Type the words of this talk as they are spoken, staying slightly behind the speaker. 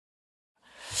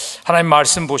하나님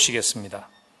말씀 보시겠습니다.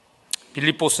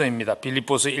 빌립보서입니다.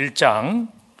 빌립보서 1장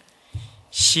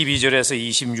 12절에서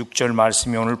 26절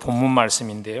말씀이 오늘 본문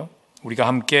말씀인데요. 우리가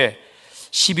함께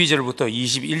 12절부터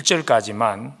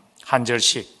 21절까지만 한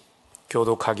절씩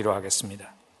교독하기로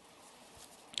하겠습니다.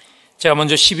 제가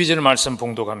먼저 12절 말씀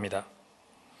봉독합니다.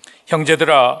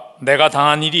 형제들아, 내가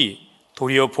당한 일이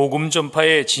도리어 복음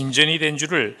전파의 진전이 된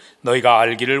줄을 너희가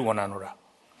알기를 원하노라.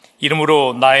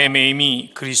 이러므로 나의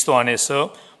매임이 그리스도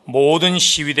안에서 모든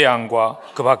시위대 안과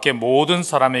그 밖에 모든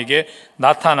사람에게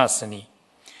나타났으니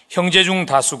형제 중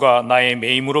다수가 나의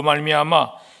매임으로 말미암아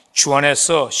주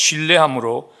안에서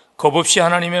신뢰함으로 겁없이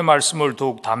하나님의 말씀을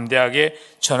더욱 담대하게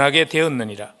전하게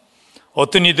되었느니라.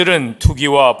 어떤 이들은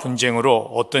투기와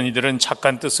분쟁으로, 어떤 이들은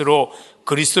착한 뜻으로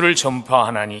그리스도를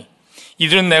전파하나니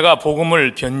이들은 내가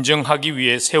복음을 변증하기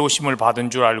위해 세우심을 받은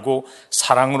줄 알고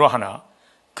사랑으로 하나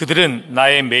그들은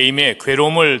나의 매임에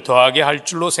괴로움을 더하게 할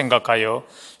줄로 생각하여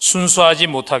순수하지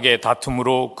못하게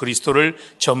다툼으로 그리스도를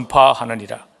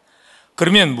전파하느니라.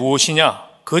 그러면 무엇이냐?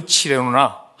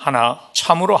 거칠으나 하나,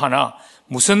 참으로 하나,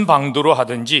 무슨 방도로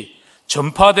하든지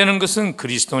전파되는 것은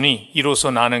그리스도니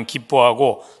이로써 나는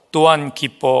기뻐하고 또한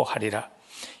기뻐하리라.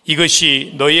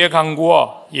 이것이 너희의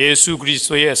간구와 예수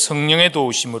그리스도의 성령의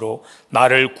도우심으로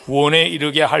나를 구원에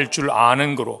이르게 할 줄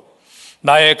아는 거로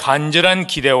나의 간절한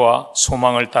기대와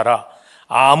소망을 따라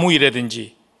아무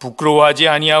일에든지 부끄러워하지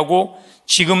아니하고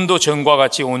지금도 전과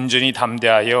같이 온전히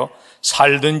담대하여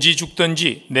살든지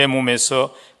죽든지 내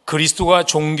몸에서 그리스도가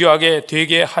존귀하게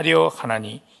되게 하려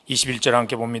하나니. 21절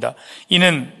함께 봅니다.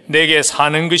 이는 내게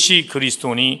사는 것이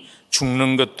그리스도니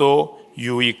죽는 것도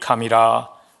유익함이라.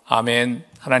 아멘.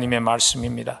 하나님의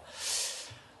말씀입니다.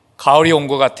 가을이 온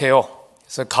것 같아요.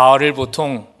 그래서 가을을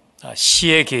보통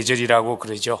시의 계절이라고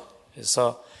그러죠.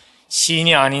 그래서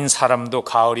시인이 아닌 사람도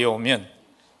가을이 오면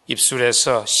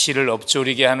입술에서 시를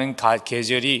엎조리게 하는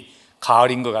계절이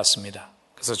가을인 것 같습니다.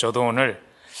 그래서 저도 오늘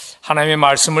하나님의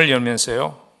말씀을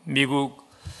열면서요,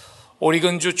 미국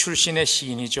오리건주 출신의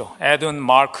시인이죠, 에드원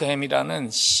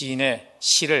마크햄이라는 시인의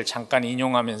시를 잠깐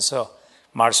인용하면서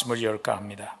말씀을 열까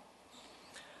합니다.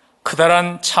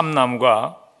 크다란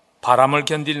참나무가 바람을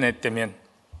견딜냈다면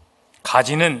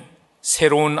가지는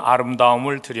새로운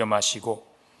아름다움을 들여마시고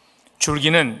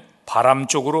줄기는 바람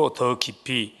쪽으로 더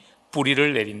깊이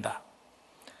뿌리를 내린다.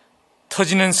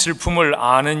 터지는 슬픔을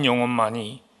아는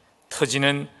영혼만이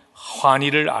터지는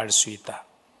환희를 알 수 있다.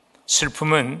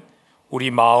 슬픔은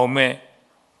우리 마음의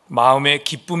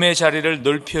기쁨의 자리를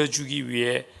넓혀주기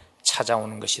위해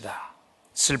찾아오는 것이다.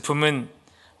 슬픔은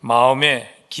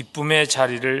마음의 기쁨의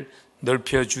자리를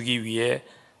넓혀주기 위해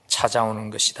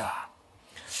찾아오는 것이다.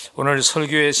 오늘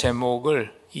설교의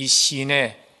제목을 이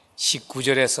시인의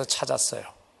 19절에서 찾았어요.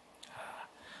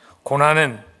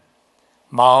 고난은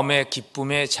마음의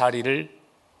기쁨의 자리를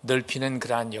넓히는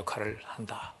그러한 역할을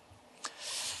한다.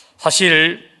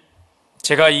 사실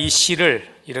제가 이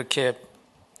시를 이렇게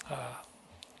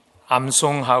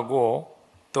암송하고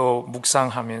또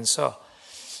묵상하면서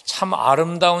참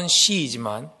아름다운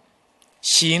시이지만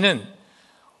시인은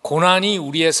고난이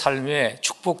우리의 삶에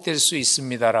축복될 수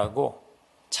있습니다라고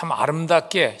참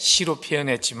아름답게 시로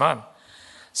표현했지만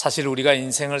사실 우리가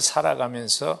인생을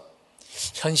살아가면서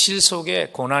현실 속에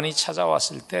고난이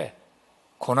찾아왔을 때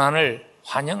고난을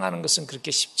환영하는 것은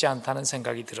그렇게 쉽지 않다는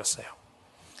생각이 들었어요.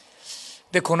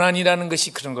 근데 고난이라는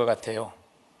것이 그런 것 같아요.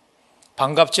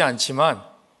 반갑지 않지만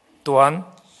또한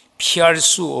피할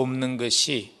수 없는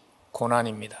것이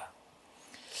고난입니다.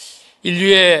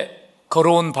 인류의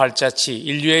걸어온 발자취,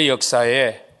 인류의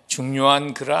역사에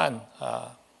중요한 그러한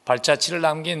발자취를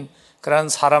남긴 그러한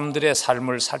사람들의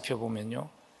삶을 살펴보면요,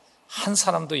 한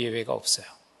사람도 예외가 없어요.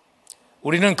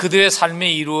 우리는 그들의 삶에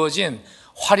이루어진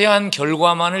화려한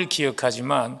결과만을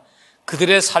기억하지만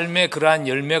그들의 삶에 그러한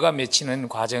열매가 맺히는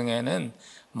과정에는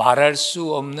말할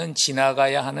수 없는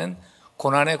지나가야 하는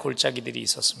고난의 골짜기들이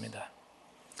있었습니다.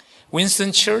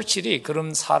 윈스턴 처칠이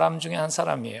그런 사람 중에 한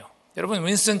사람이에요. 여러분,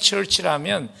 윈스턴 처칠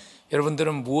하면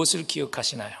여러분들은 무엇을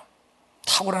기억하시나요?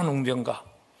 탁월한 웅변가,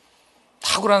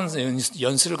 탁월한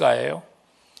연설가예요.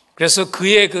 그래서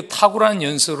그의 그 탁월한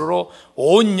연설로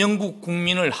온 영국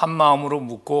국민을 한 마음으로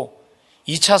묶고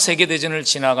 2차 세계대전을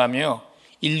지나가며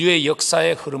인류의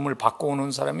역사의 흐름을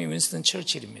바꿔오는 사람이 윈스턴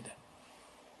처칠입니다.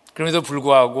 그럼에도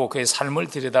불구하고 그의 삶을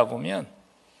들여다보면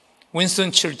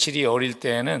윈스턴 처칠이 어릴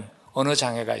때에는 언어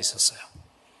장애가 있었어요.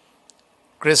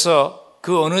 그래서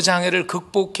그 언어 장애를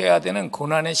극복해야 되는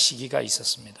고난의 시기가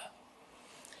있었습니다.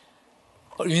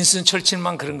 윈스턴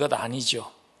처칠만 그런 것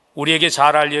아니죠. 우리에게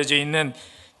잘 알려져 있는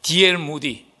D.L.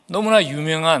 무디, 너무나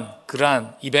유명한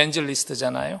그러한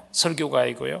이벤젤리스트잖아요.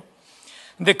 설교가이고요.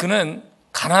 근데 그는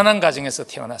가난한 가정에서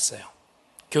태어났어요.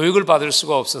 교육을 받을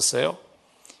수가 없었어요.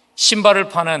 신발을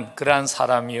파는 그러한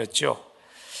사람이었죠.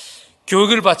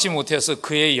 교육을 받지 못해서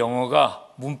그의 영어가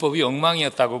문법이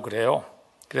엉망이었다고 그래요.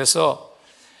 그래서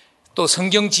또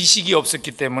성경 지식이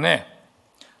없었기 때문에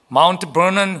마운트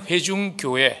버넌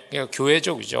회중교회, 그러니까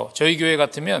교회죠, 그죠? 저희 교회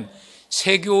같으면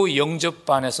세교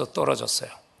영접반에서 떨어졌어요.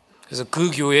 그래서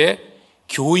그 교회에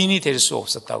교인이 될 수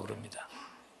없었다고 그럽니다.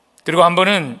 그리고 한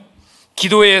번은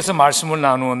기도회에서 말씀을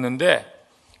나누었는데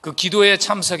그 기도회에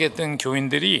참석했던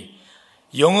교인들이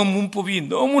영어 문법이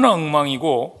너무나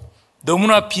엉망이고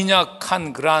너무나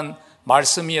빈약한 그러한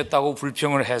말씀이었다고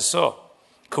불평을 해서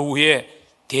그 후에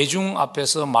대중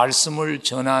앞에서 말씀을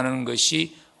전하는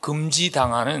것이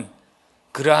금지당하는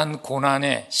그러한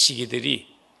고난의 시기들이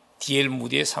D.L.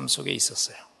 무디의 삶 속에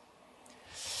있었어요.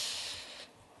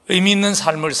 의미 있는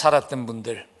삶을 살았던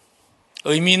분들,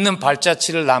 의미 있는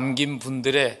발자취를 남긴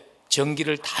분들의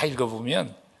전기를 다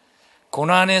읽어보면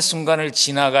고난의 순간을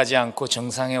지나가지 않고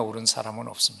정상에 오른 사람은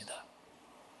없습니다.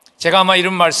 제가 아마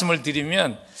이런 말씀을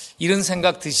드리면 이런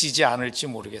생각 드시지 않을지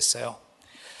모르겠어요.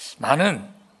 나는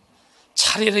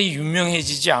차라리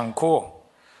유명해지지 않고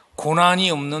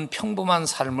고난이 없는 평범한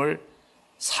삶을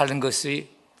사는 것이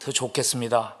더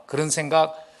좋겠습니다. 그런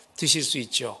생각 드실 수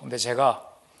있죠. 근데 제가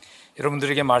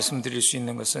여러분들에게 말씀드릴 수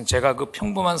있는 것은 제가 그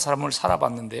평범한 삶을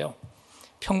살아봤는데요.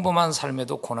 평범한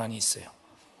삶에도 고난이 있어요.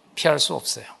 피할 수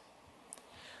없어요.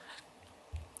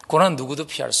 고난 누구도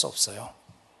피할 수 없어요.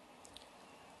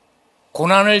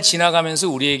 고난을 지나가면서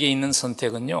우리에게 있는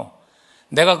선택은요,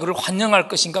 내가 그를 환영할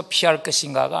것인가 피할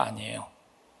것인가가 아니에요.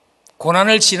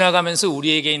 고난을 지나가면서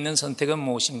우리에게 있는 선택은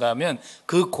무엇인가 하면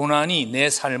그 고난이 내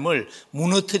삶을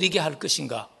무너뜨리게 할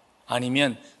것인가,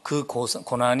 아니면 그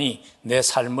고난이 내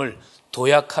삶을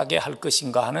도약하게 할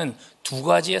것인가 하는 두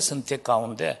가지의 선택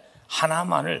가운데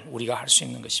하나만을 우리가 할 수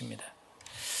있는 것입니다.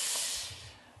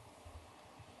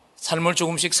 삶을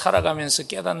조금씩 살아가면서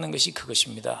깨닫는 것이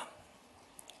그것입니다.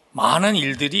 많은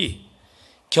일들이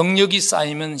경력이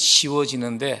쌓이면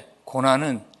쉬워지는데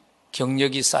고난은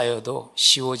경력이 쌓여도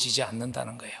쉬워지지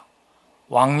않는다는 거예요.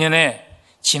 왕년에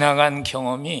지나간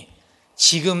경험이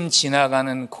지금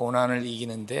지나가는 고난을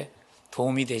이기는데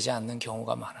도움이 되지 않는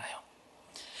경우가 많아요.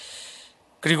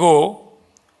 그리고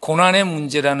고난의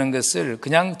문제라는 것을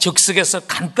그냥 즉석에서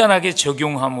간단하게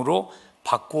적용함으로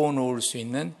바꾸어 놓을 수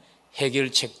있는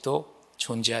해결책도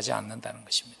존재하지 않는다는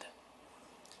것입니다.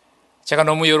 제가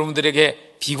너무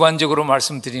여러분들에게 비관적으로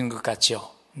말씀드리는 것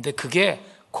같죠. 근데 그게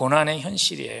고난의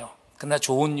현실이에요. 그러나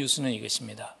좋은 뉴스는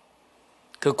이것입니다.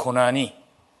 그 고난이,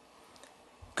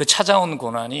 그 찾아온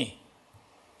고난이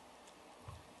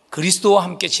그리스도와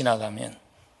함께 지나가면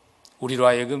우리로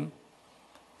하여금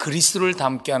그리스도를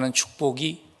닮게 하는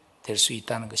축복이 될 수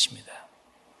있다는 것입니다.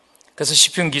 그래서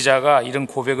시편 기자가 이런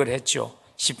고백을 했죠.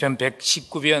 시편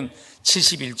 119편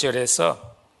 71절에서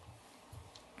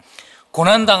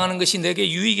고난당하는 것이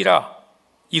내게 유익이라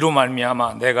이로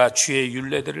말미암아 내가 주의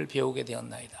율례들을 배우게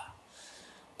되었나이다.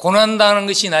 고난당하는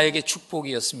것이 나에게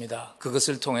축복이었습니다.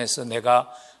 그것을 통해서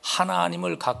내가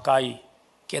하나님을 가까이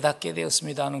깨닫게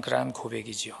되었습니다 하는 그러한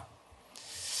고백이죠.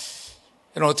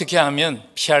 여러분, 어떻게 하면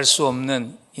피할 수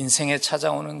없는 인생에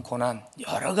찾아오는 고난,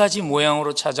 여러 가지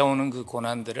모양으로 찾아오는 그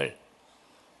고난들을,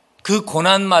 그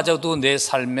고난마저도 내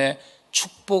삶에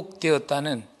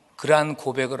축복되었다는 그러한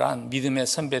고백을 한 믿음의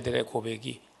선배들의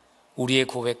고백이 우리의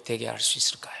고백 되게 할 수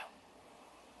있을까요?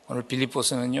 오늘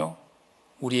빌립보서는요,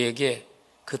 우리에게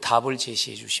그 답을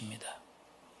제시해 주십니다.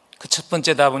 그 첫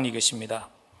번째 답은 이것입니다.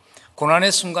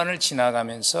 고난의 순간을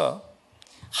지나가면서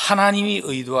하나님이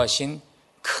의도하신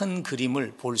큰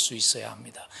그림을 볼 수 있어야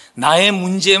합니다. 나의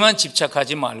문제만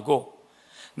집착하지 말고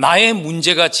나의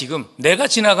문제가 지금 내가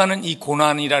지나가는 이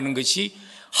고난이라는 것이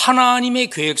하나님의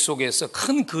계획 속에서,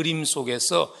 큰 그림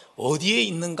속에서 어디에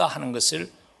있는가 하는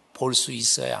것을 볼 수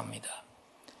있어야 합니다.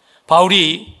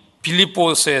 바울이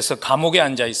빌립보서에서 감옥에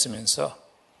앉아 있으면서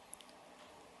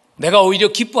내가 오히려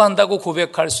기뻐한다고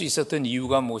고백할 수 있었던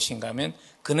이유가 무엇인가 하면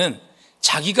그는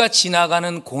자기가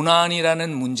지나가는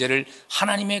고난이라는 문제를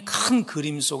하나님의 큰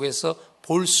그림 속에서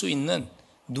볼 수 있는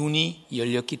눈이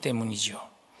열렸기 때문이죠.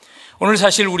 오늘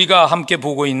사실 우리가 함께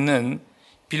보고 있는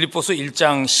빌립보서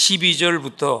 1장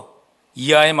 12절부터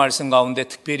이하의 말씀 가운데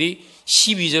특별히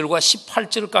 12절과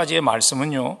 18절까지의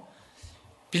말씀은요,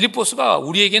 빌립보서가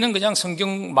우리에게는 그냥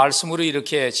성경 말씀으로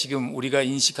이렇게 지금 우리가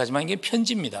인식하지만 이게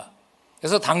편지입니다.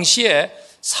 그래서 당시에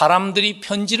사람들이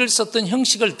편지를 썼던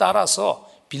형식을 따라서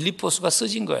빌립보서가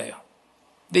써진 거예요.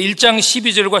 근데 1장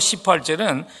 12절과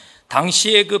 18절은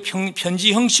당시의 그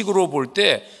편지 형식으로 볼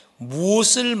때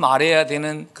무엇을 말해야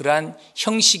되는 그러한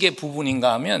형식의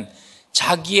부분인가 하면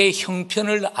자기의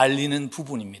형편을 알리는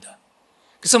부분입니다.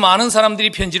 그래서 많은 사람들이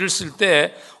편지를 쓸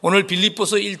때 오늘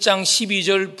빌립보서 1장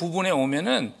 12절 부분에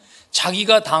오면은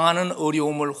자기가 당하는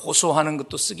어려움을 호소하는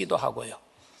것도 쓰기도 하고요.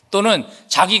 또는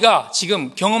자기가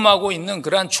지금 경험하고 있는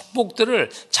그러한 축복들을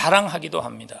자랑하기도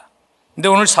합니다. 근데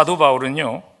오늘 사도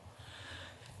바울은요,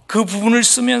 그 부분을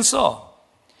쓰면서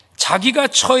자기가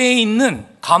처해 있는,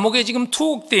 감옥에 지금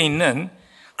투옥되어 있는,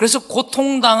 그래서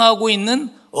고통당하고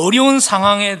있는 어려운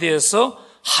상황에 대해서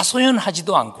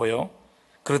하소연하지도 않고요,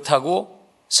 그렇다고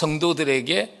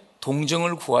성도들에게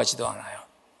동정을 구하지도 않아요.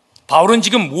 바울은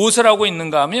지금 무엇을 하고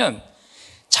있는가 하면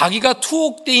자기가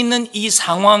투옥되어 있는 이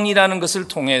상황이라는 것을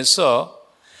통해서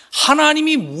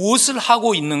하나님이 무엇을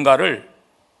하고 있는가를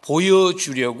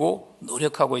보여주려고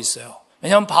노력하고 있어요.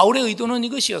 왜냐하면 바울의 의도는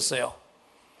이것이었어요.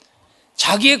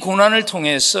 자기의 고난을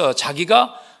통해서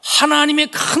자기가 하나님의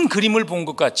큰 그림을 본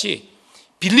것 같이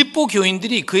빌립보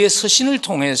교인들이 그의 서신을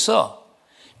통해서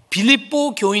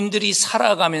빌립보 교인들이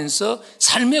살아가면서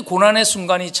삶의 고난의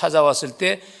순간이 찾아왔을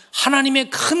때 하나님의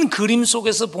큰 그림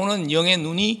속에서 보는 영의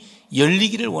눈이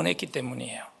열리기를 원했기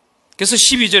때문이에요. 그래서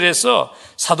 12절에서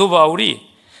사도 바울이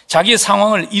자기의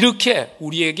상황을 이렇게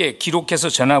우리에게 기록해서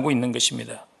전하고 있는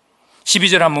것입니다.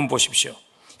 12절 한번 보십시오.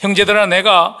 형제들아,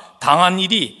 내가 당한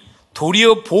일이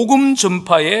도리어 복음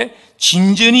전파에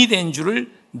진전이 된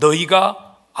줄을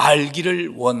너희가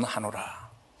알기를 원하노라.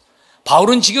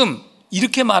 바울은 지금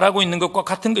이렇게 말하고 있는 것과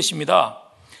같은 것입니다.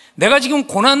 내가 지금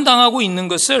고난당하고 있는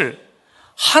것을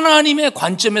하나님의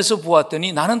관점에서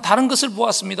보았더니 나는 다른 것을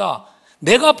보았습니다.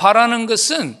 내가 바라는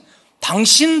것은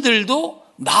당신들도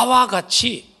나와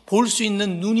같이 볼 수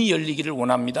있는 눈이 열리기를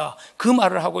원합니다. 그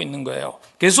말을 하고 있는 거예요.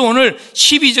 그래서 오늘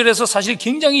 12절에서 사실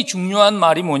굉장히 중요한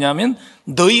말이 뭐냐면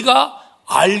너희가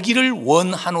알기를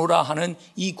원하노라 하는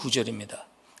이 구절입니다.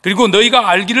 그리고 너희가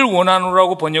알기를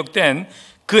원하노라고 번역된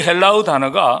그 헬라어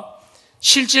단어가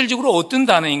실질적으로 어떤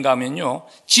단어인가 하면요,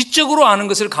 지적으로 아는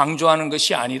것을 강조하는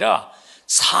것이 아니라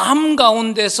삶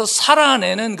가운데서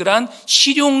살아내는 그러한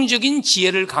실용적인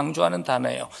지혜를 강조하는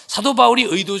단어예요. 사도 바울이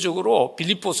의도적으로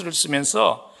빌립보서를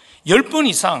쓰면서 10번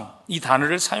이상 이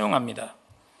단어를 사용합니다.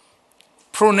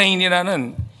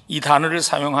 프로네인이라는 이 단어를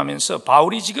사용하면서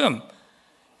바울이 지금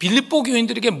빌립보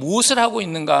교인들에게 무엇을 하고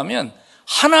있는가 하면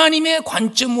하나님의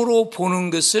관점으로 보는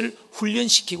것을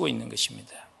훈련시키고 있는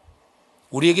것입니다.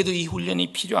 우리에게도 이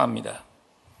훈련이 필요합니다.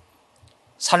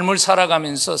 삶을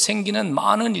살아가면서 생기는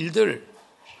많은 일들,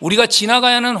 우리가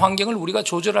지나가야 하는 환경을 우리가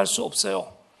조절할 수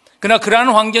없어요. 그러나 그러한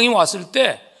환경이 왔을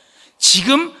때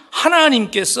지금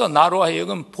하나님께서 나로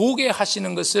하여금 보게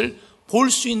하시는 것을 볼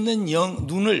수 있는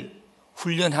눈을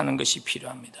훈련하는 것이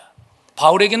필요합니다.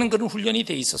 바울에게는 그런 훈련이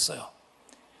돼 있었어요.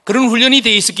 그런 훈련이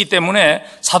돼 있었기 때문에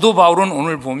사도 바울은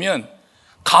오늘 보면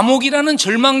감옥이라는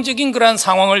절망적인 그러한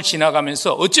상황을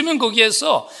지나가면서 어쩌면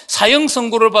거기에서 사형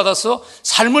선고를 받아서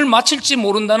삶을 마칠지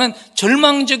모른다는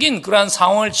절망적인 그러한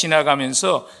상황을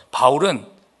지나가면서 바울은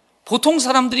보통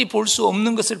사람들이 볼 수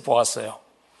없는 것을 보았어요.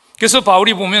 그래서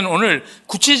바울이 보면 오늘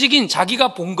구체적인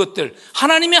자기가 본 것들,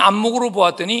 하나님의 안목으로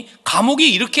보았더니 감옥이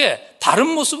이렇게 다른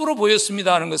모습으로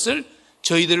보였습니다 하는 것을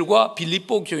저희들과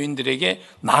빌립보 교인들에게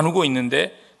나누고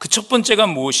있는데, 그 첫 번째가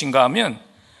무엇인가 하면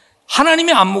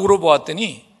하나님의 안목으로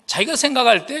보았더니 자기가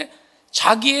생각할 때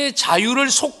자기의 자유를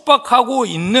속박하고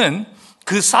있는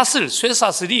그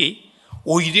쇠사슬이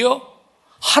오히려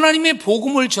하나님의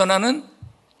복음을 전하는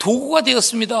도구가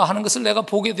되었습니다 하는 것을 내가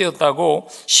보게 되었다고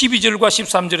 12절과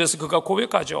 13절에서 그가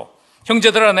고백하죠.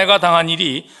 형제들아, 내가 당한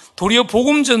일이 도리어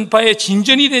복음 전파에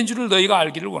진전이 된 줄을 너희가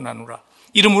알기를 원하노라.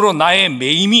 이러므로 나의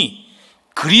매임이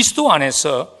그리스도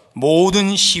안에서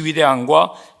모든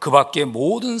시위대안과 그 밖의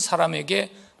모든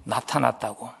사람에게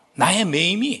나타났다고. 나의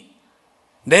매임이,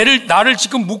 나를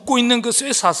지금 묶고 있는 그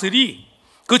쇠사슬이,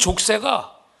 그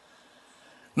족쇄가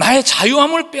나의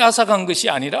자유함을 빼앗아간 것이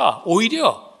아니라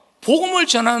오히려 복음을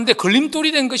전하는데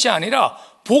걸림돌이 된 것이 아니라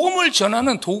복음을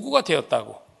전하는 도구가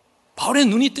되었다고. 바울의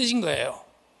눈이 뜨진 거예요.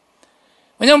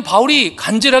 왜냐하면 바울이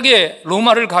간절하게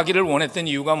로마를 가기를 원했던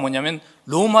이유가 뭐냐면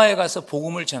로마에 가서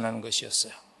복음을 전하는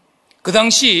것이었어요. 그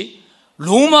당시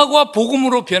로마가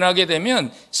복음으로 변하게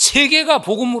되면 세계가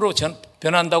복음으로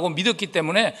변한다고 믿었기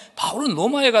때문에 바울은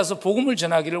로마에 가서 복음을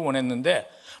전하기를 원했는데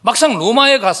막상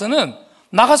로마에 가서는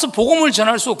나가서 복음을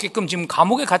전할 수 없게끔 지금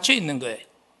감옥에 갇혀 있는 거예요.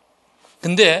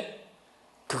 근데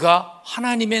그가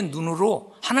하나님의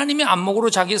눈으로, 하나님의 안목으로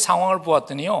자기의 상황을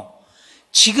보았더니요,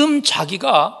 지금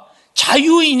자기가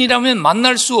자유인이라면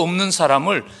만날 수 없는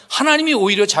사람을 하나님이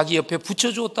오히려 자기 옆에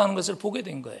붙여주었다는 것을 보게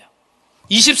된 거예요.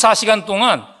 24시간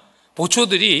동안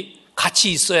보초들이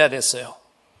같이 있어야 됐어요.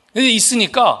 근데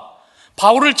있으니까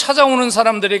바울을 찾아오는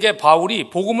사람들에게 바울이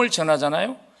복음을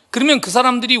전하잖아요. 그러면 그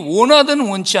사람들이 원하든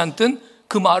원치 않든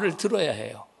그 말을 들어야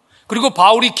해요. 그리고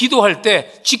바울이 기도할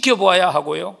때 지켜보아야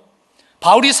하고요.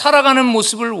 바울이 살아가는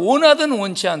모습을 원하든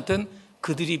원치 않든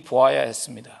그들이 보아야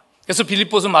했습니다. 그래서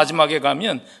빌립보서 마지막에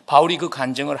가면 바울이 그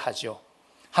간증을 하죠.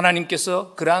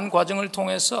 하나님께서 그러한 과정을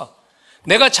통해서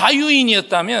내가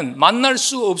자유인이었다면 만날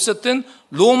수 없었던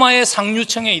로마의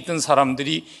상류층에 있던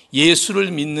사람들이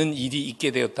예수를 믿는 일이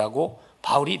있게 되었다고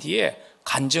바울이 뒤에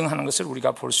간증하는 것을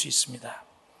우리가 볼 수 있습니다.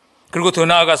 그리고 더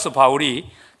나아가서 바울이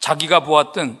자기가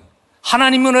보았던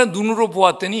하나님의 눈으로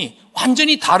보았더니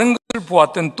완전히 다른 것을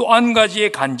보았던 또 한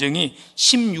가지의 간증이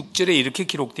 16절에 이렇게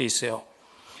기록되어 있어요.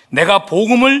 내가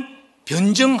복음을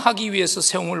변증하기 위해서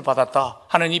세움을 받았다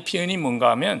하는 이 표현이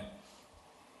뭔가 하면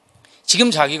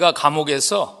지금 자기가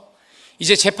감옥에서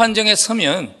이제 재판정에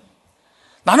서면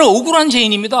나는 억울한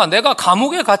죄인입니다. 내가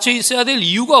감옥에 갇혀 있어야 될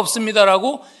이유가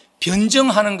없습니다라고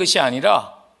변증하는 것이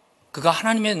아니라 그가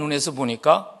하나님의 눈에서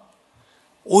보니까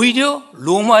오히려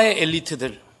로마의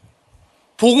엘리트들,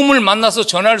 복음을 만나서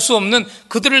전할 수 없는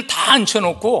그들을 다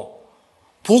앉혀놓고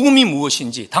복음이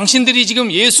무엇인지, 당신들이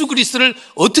지금 예수 그리스도를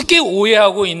어떻게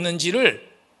오해하고 있는지를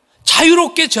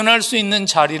자유롭게 전할 수 있는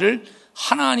자리를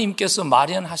하나님께서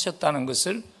마련하셨다는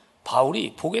것을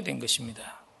바울이 보게 된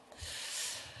것입니다.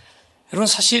 여러분,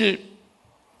 사실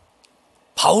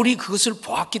바울이 그것을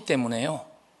보았기 때문에요.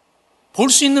 볼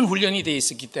수 있는 훈련이 되어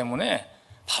있었기 때문에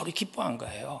바울이 기뻐한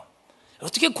거예요.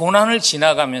 어떻게 고난을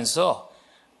지나가면서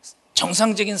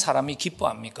정상적인 사람이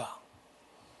기뻐합니까?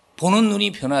 보는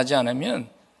눈이 변하지 않으면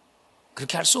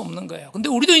그렇게 할 수 없는 거예요. 근데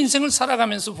우리도 인생을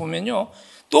살아가면서 보면요,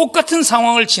 똑같은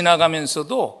상황을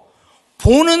지나가면서도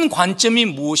보는 관점이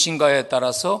무엇인가에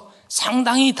따라서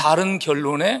상당히 다른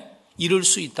결론에 이를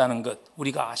수 있다는 것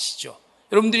우리가 아시죠?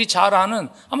 여러분들이 잘 아는,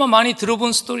 아마 많이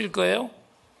들어본 스토리일 거예요.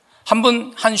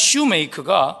 한번 한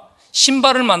슈메이커가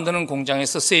신발을 만드는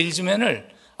공장에서 세일즈맨을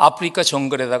아프리카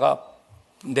정글에다가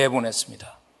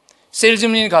내보냈습니다.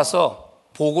 세일즈맨이 가서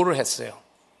보고를 했어요.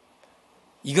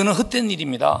 이거는 헛된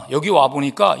일입니다. 여기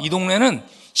와보니까 이 동네는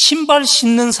신발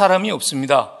신는 사람이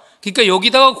없습니다. 그러니까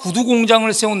여기다가 구두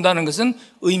공장을 세운다는 것은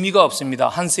의미가 없습니다.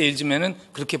 한 세일즈맨은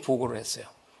그렇게 보고를 했어요.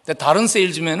 근데 다른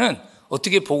세일즈맨은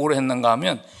어떻게 보고를 했는가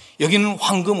하면 여기는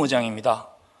황금어장입니다.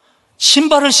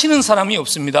 신발을 신는 사람이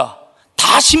없습니다.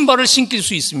 다 신발을 신길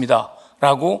수 있습니다.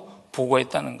 라고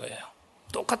보고했다는 거예요.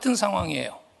 똑같은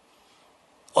상황이에요.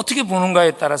 어떻게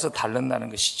보는가에 따라서 다른다는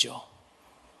것이죠.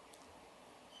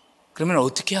 그러면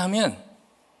어떻게 하면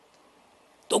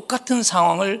똑같은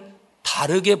상황을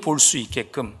다르게 볼 수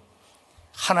있게끔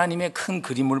하나님의 큰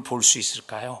그림을 볼 수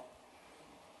있을까요?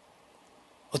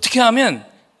 어떻게 하면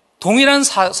동일한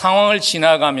상황을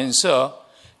지나가면서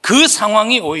그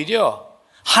상황이 오히려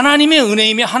하나님의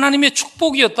은혜이며 하나님의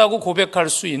축복이었다고 고백할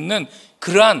수 있는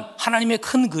그러한 하나님의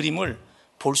큰 그림을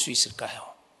볼 수 있을까요?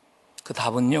 그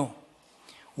답은요,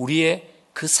 우리의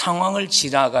그 상황을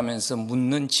지나가면서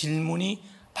묻는 질문이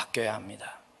바뀌어야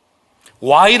합니다.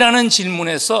 Why라는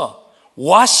질문에서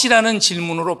What이라는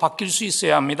질문으로 바뀔 수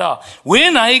있어야 합니다.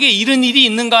 왜 나에게 이런 일이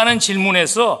있는가 하는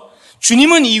질문에서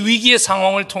주님은 이 위기의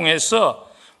상황을 통해서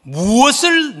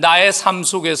무엇을 나의 삶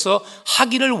속에서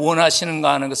하기를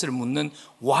원하시는가 하는 것을 묻는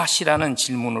What이라는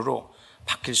질문으로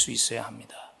바뀔 수 있어야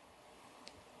합니다.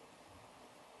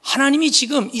 하나님이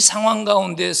지금 이 상황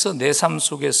가운데에서 내 삶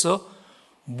속에서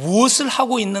무엇을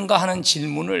하고 있는가 하는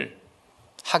질문을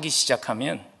하기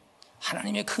시작하면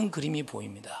하나님의 큰 그림이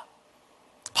보입니다.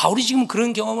 바울이 지금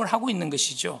그런 경험을 하고 있는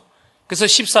것이죠. 그래서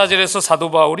 14절에서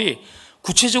사도 바울이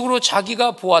구체적으로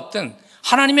자기가 보았던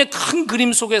하나님의 큰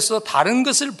그림 속에서 다른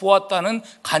것을 보았다는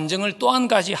간증을 또 한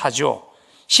가지 하죠.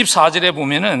 14절에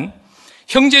보면은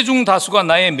형제 중 다수가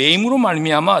나의 매임으로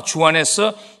말미암아 주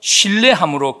안에서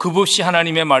신뢰함으로 급없이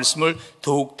하나님의 말씀을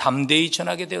더욱 담대히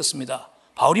전하게 되었습니다.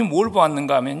 바울이 뭘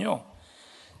보았는가 하면요,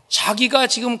 자기가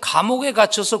지금 감옥에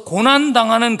갇혀서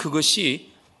고난당하는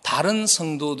그것이 다른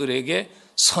성도들에게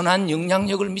선한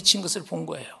영향력을 미친 것을 본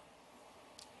거예요.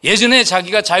 예전에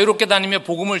자기가 자유롭게 다니며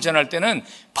복음을 전할 때는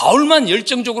바울만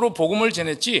열정적으로 복음을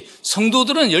전했지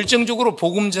성도들은 열정적으로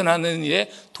복음 전하는 일에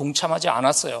동참하지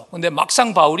않았어요. 그런데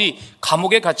막상 바울이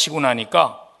감옥에 갇히고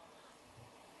나니까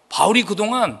바울이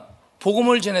그동안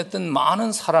복음을 전했던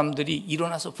많은 사람들이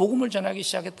일어나서 복음을 전하기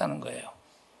시작했다는 거예요.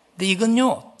 근데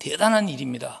이건요, 대단한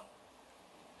일입니다.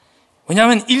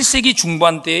 왜냐하면 1세기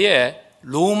중반 때에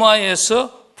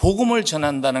로마에서 복음을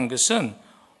전한다는 것은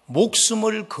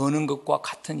목숨을 거는 것과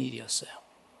같은 일이었어요.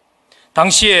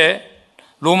 당시에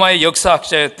로마의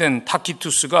역사학자였던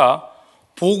타키투스가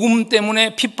복음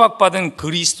때문에 핍박받은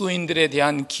그리스도인들에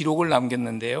대한 기록을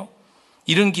남겼는데요.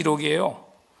 이런 기록이에요.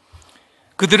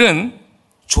 그들은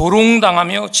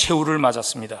조롱당하며 최후를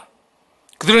맞았습니다.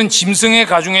 그들은 짐승의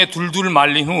가중에 둘둘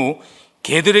말린 후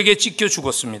개들에게 찢겨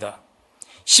죽었습니다.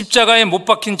 십자가에 못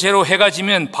박힌 채로 해가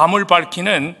지면 밤을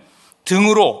밝히는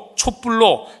등으로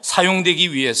촛불로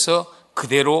사용되기 위해서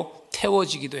그대로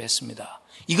태워지기도 했습니다.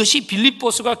 이것이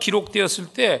빌립보서가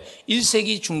기록되었을 때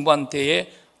 1세기 중반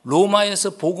때에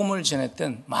로마에서 복음을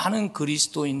전했던 많은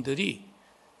그리스도인들이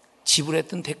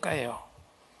지불했던 대가예요.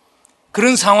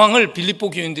 그런 상황을 빌립보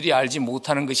교인들이 알지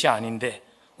못하는 것이 아닌데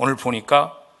오늘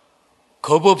보니까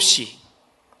겁없이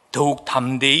더욱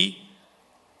담대히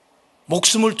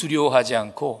목숨을 두려워하지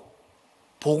않고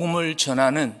복음을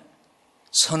전하는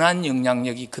선한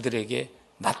영향력이 그들에게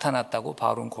나타났다고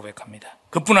바울은 고백합니다.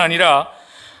 그뿐 아니라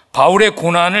바울의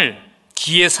고난을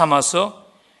기회 삼아서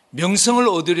명성을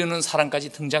얻으려는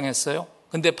사람까지 등장했어요.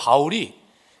 그런데 바울이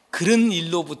그런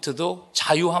일로부터도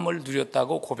자유함을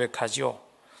누렸다고 고백하죠.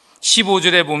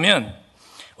 15절에 보면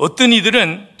어떤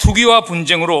이들은 투기와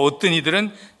분쟁으로, 어떤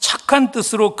이들은 착한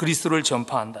뜻으로 그리스도를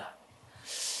전파한다.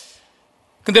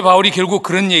 근데 바울이 결국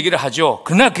그런 얘기를 하죠.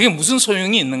 그러나 그게 무슨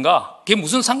소용이 있는가? 그게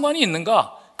무슨 상관이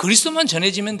있는가? 그리스도만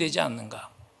전해지면 되지 않는가?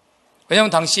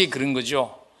 왜냐하면 당시에 그런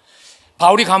거죠.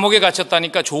 바울이 감옥에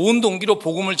갇혔다니까 좋은 동기로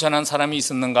복음을 전한 사람이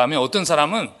있었는가 하면 어떤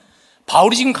사람은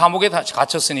바울이 지금 감옥에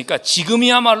갇혔으니까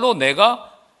지금이야말로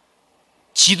내가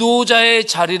지도자의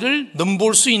자리를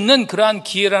넘볼 수 있는 그러한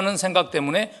기회라는 생각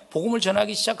때문에 복음을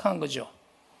전하기 시작한 거죠.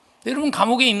 여러분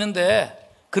감옥에 있는데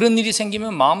그런 일이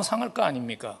생기면 마음 상할 거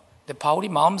아닙니까? 근데 바울이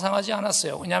마음 상하지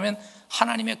않았어요. 왜냐하면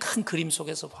하나님의 큰 그림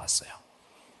속에서 봤어요.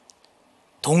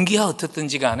 동기가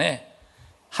어떻든지 간에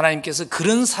하나님께서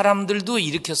그런 사람들도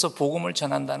일으켜서 복음을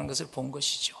전한다는 것을 본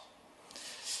것이죠.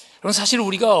 그럼 사실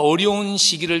우리가 어려운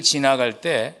시기를 지나갈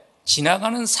때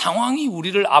지나가는 상황이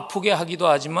우리를 아프게 하기도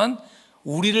하지만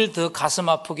우리를 더 가슴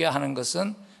아프게 하는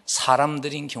것은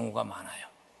사람들인 경우가 많아요.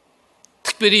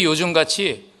 특별히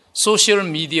요즘같이 소셜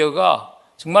미디어가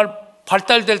정말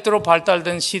발달될 대로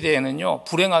발달된 시대에는요,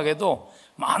 불행하게도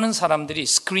많은 사람들이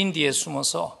스크린 뒤에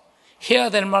숨어서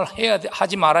해야 될 말,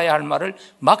 하지 말아야 할 말을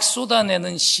막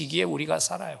쏟아내는 시기에 우리가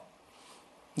살아요.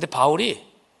 근데 바울이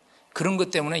그런 것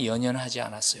때문에 연연하지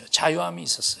않았어요. 자유함이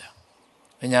있었어요.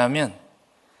 왜냐하면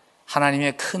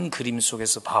하나님의 큰 그림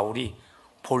속에서 바울이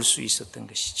볼 수 있었던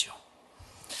것이죠.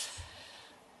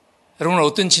 여러분은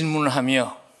어떤 질문을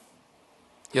하며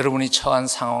여러분이 처한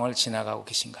상황을 지나가고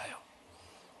계신가요?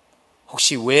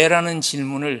 혹시 왜라는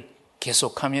질문을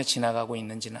계속하며 지나가고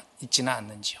있지는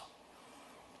않는지요?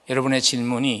 여러분의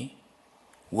질문이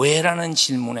왜라는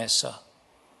질문에서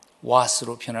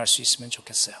what으로 변할 수 있으면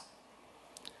좋겠어요.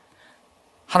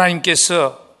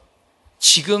 하나님께서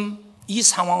지금 이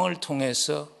상황을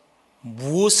통해서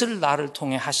무엇을 나를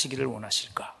통해 하시기를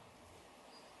원하실까?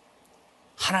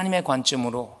 하나님의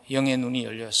관점으로 영의 눈이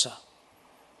열려서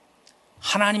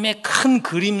하나님의 큰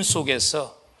그림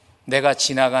속에서 내가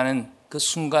지나가는 그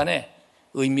순간에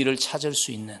의미를 찾을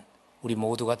수 있는 우리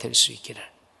모두가 될 수 있기를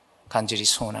간절히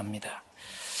소원합니다.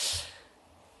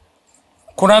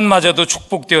 고난마저도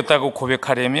축복되었다고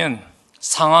고백하려면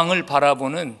상황을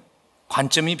바라보는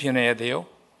관점이 변해야 돼요.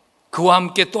 그와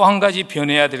함께 또 한 가지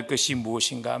변해야 될 것이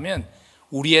무엇인가 하면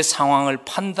우리의 상황을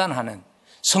판단하는,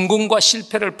 성공과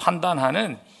실패를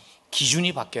판단하는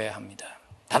기준이 바뀌어야 합니다.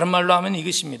 다른 말로 하면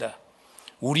이것입니다.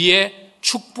 우리의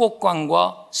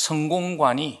축복관과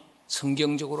성공관이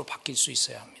성경적으로 바뀔 수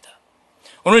있어야 합니다.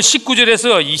 오늘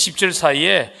 19절에서 20절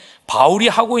사이에 바울이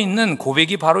하고 있는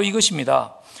고백이 바로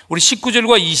이것입니다. 우리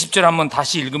 19절과 20절 한번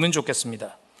다시 읽으면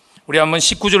좋겠습니다. 우리 한번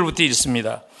 19절부터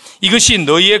읽습니다. 이것이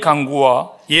너희의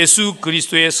간구와 예수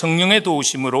그리스도의 성령의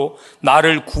도우심으로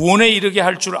나를 구원에 이르게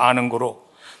할 줄 아는 거로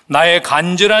나의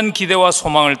간절한 기대와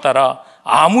소망을 따라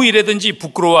아무 일에든지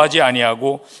부끄러워하지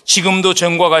아니하고 지금도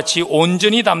전과 같이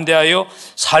온전히 담대하여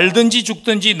살든지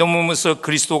죽든지 넘으면서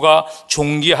그리스도가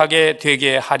존귀하게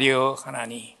되게 하려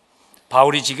하나니.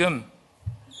 바울이 지금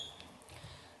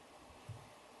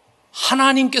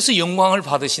하나님께서 영광을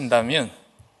받으신다면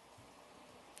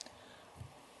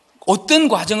어떤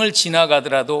과정을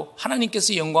지나가더라도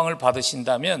하나님께서 영광을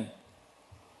받으신다면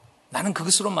나는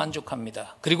그것으로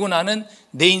만족합니다. 그리고 나는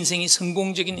내 인생이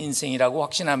성공적인 인생이라고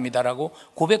확신합니다라고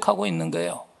고백하고 있는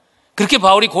거예요. 그렇게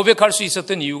바울이 고백할 수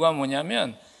있었던 이유가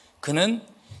뭐냐면 그는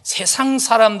세상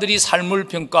사람들이 삶을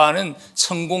평가하는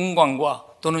성공관과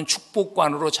또는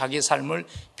축복관으로 자기의 삶을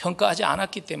평가하지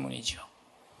않았기 때문이죠.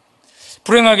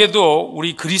 불행하게도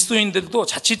우리 그리스도인들도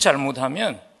자칫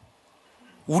잘못하면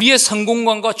우리의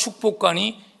성공관과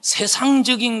축복관이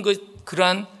세상적인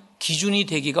그러한 기준이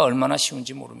되기가 얼마나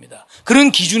쉬운지 모릅니다.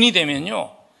 그런 기준이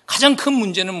되면요, 가장 큰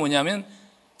문제는 뭐냐면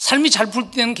삶이 잘 풀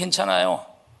때는 괜찮아요.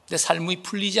 근데 삶이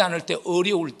풀리지 않을 때,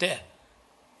 어려울 때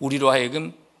우리로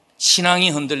하여금 신앙이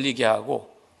흔들리게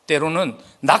하고 때로는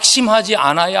낙심하지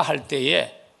않아야 할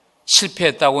때에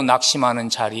실패했다고 낙심하는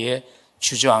자리에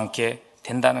주저앉게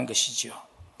된다는 것이지요.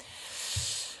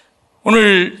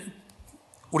 오늘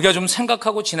우리가 좀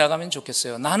생각하고 지나가면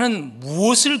좋겠어요. 나는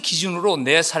무엇을 기준으로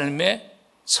내 삶의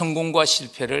성공과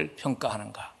실패를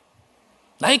평가하는가?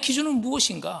 나의 기준은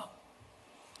무엇인가?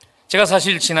 제가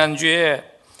사실 지난주에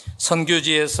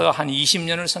선교지에서 한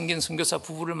 20년을 섬긴 선교사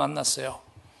부부를 만났어요.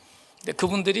 근데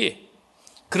그분들이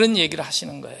그런 얘기를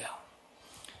하시는 거예요.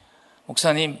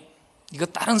 목사님, 이거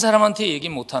다른 사람한테 얘기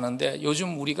못 하는데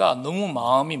요즘 우리가 너무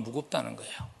마음이 무겁다는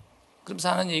거예요.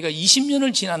 그러면서 하는 얘기가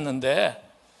 20년을 지났는데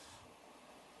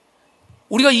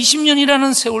우리가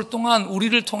 20년이라는 세월 동안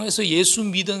우리를 통해서 예수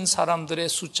믿은 사람들의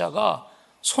숫자가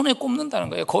손에 꼽는다는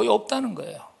거예요. 거의 없다는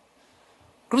거예요.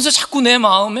 그러면서 자꾸 내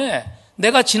마음에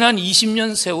내가 지난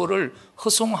 20년 세월을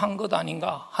허송한 것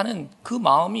아닌가 하는 그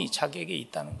마음이 자기에게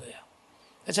있다는 거예요.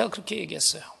 제가 그렇게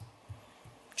얘기했어요.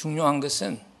 중요한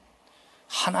것은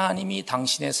하나님이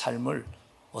당신의 삶을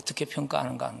어떻게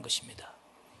평가하는가 하는 것입니다.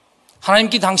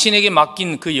 하나님께 당신에게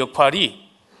맡긴 그 역할이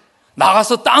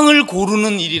나가서 땅을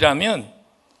고르는 일이라면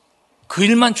그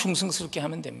일만 충성스럽게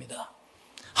하면 됩니다.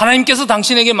 하나님께서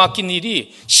당신에게 맡긴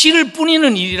일이 씨를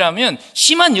뿌리는 일이라면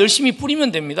씨만 열심히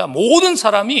뿌리면 됩니다. 모든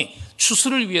사람이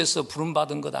추수를 위해서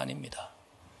부름받은 것 아닙니다.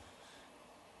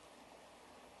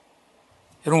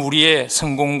 여러분, 우리의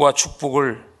성공과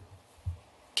축복을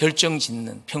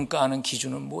결정짓는, 평가하는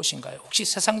기준은 무엇인가요? 혹시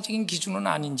세상적인 기준은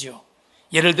아닌지요?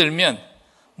 예를 들면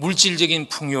물질적인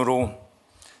풍요로움,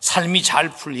 삶이 잘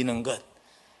풀리는 것,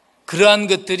 그러한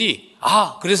것들이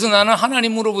그래서 나는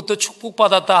하나님으로부터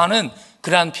축복받았다 하는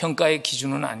그러한 평가의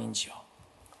기준은 아닌지요?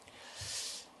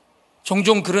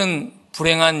 종종 그런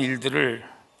불행한 일들을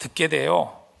듣게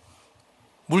돼요.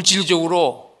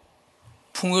 물질적으로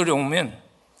풍요로우면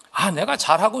내가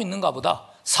잘하고 있는가 보다.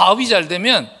 사업이 잘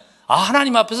되면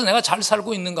하나님 앞에서 내가 잘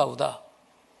살고 있는가 보다.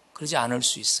 그러지 않을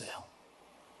수 있어요.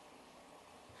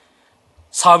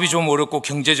 사업이 좀 어렵고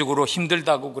경제적으로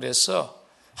힘들다고 그래서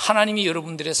하나님이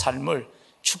여러분들의 삶을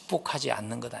축복하지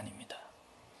않는 것 아닙니다.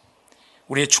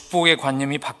 우리의 축복의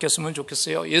관념이 바뀌었으면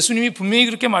좋겠어요. 예수님이 분명히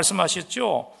그렇게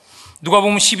말씀하셨죠.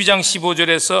 누가복음 12장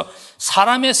 15절에서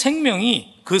사람의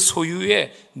생명이 그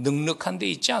소유에 넉넉한 데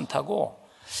있지 않다고,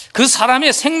 그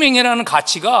사람의 생명이라는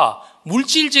가치가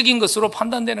물질적인 것으로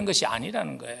판단되는 것이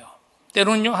아니라는 거예요.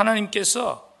 때로는요,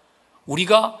 하나님께서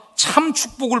우리가 참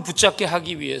축복을 붙잡게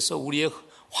하기 위해서 우리의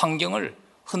환경을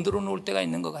흔들어 놓을 때가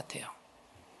있는 것 같아요.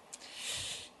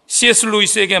 C.S.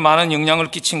 루이스에게 많은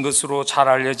영향을 끼친 것으로 잘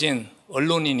알려진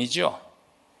언론인이죠.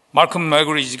 말콤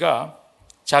맥그리지가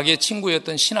자기의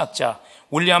친구였던 신학자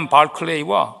윌리엄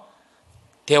발클레이와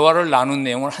대화를 나눈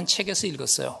내용을 한 책에서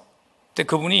읽었어요. 근데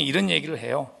그분이 이런 얘기를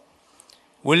해요.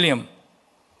 윌리엄,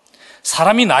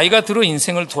 사람이 나이가 들어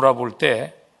인생을 돌아볼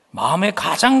때 마음에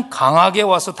가장 강하게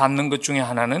와서 닿는 것 중에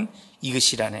하나는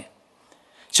이것이라네.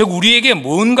 즉 우리에게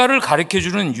뭔가를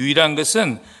가르쳐주는 유일한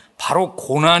것은 바로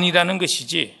고난이라는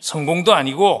것이지 성공도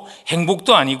아니고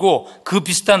행복도 아니고 그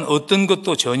비슷한 어떤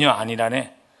것도 전혀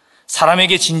아니라네.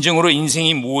 사람에게 진정으로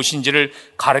인생이 무엇인지를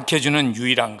가르쳐주는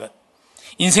유일한 것,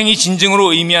 인생이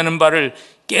진정으로 의미하는 바를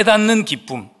깨닫는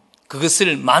기쁨,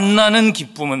 그것을 만나는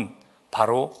기쁨은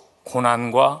바로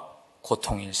고난과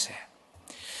고통일세.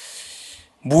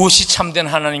 무엇이 참된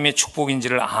하나님의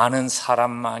축복인지를 아는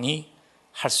사람만이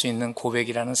할 수 있는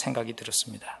고백이라는 생각이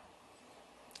들었습니다.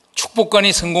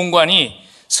 축복관이 성공관이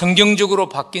성경적으로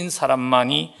바뀐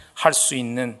사람만이 할 수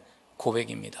있는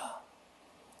고백입니다.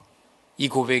 이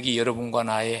고백이 여러분과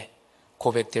나의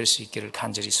고백될 수 있기를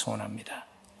간절히 소원합니다.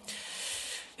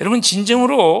 여러분,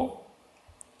 진정으로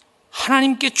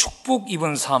하나님께 축복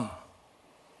입은 삶,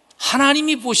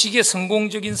 하나님이 보시기에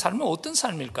성공적인 삶은 어떤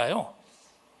삶일까요?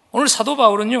 오늘 사도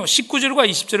바울은요 19절과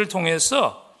 20절을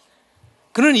통해서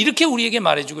그는 이렇게 우리에게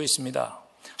말해주고 있습니다.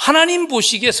 하나님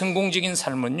보시기에 성공적인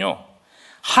삶은요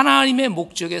하나님의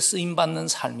목적에 쓰임받는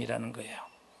삶이라는 거예요.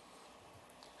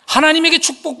 하나님에게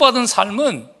축복받은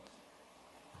삶은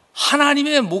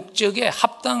하나님의 목적에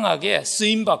합당하게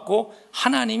쓰임받고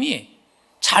하나님이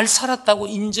잘 살았다고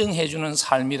인정해 주는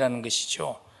삶이라는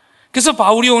것이죠. 그래서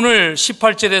바울이 오늘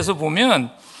 18절에서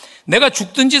보면 내가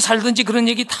죽든지 살든지 그런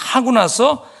얘기 다 하고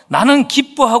나서 나는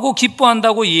기뻐하고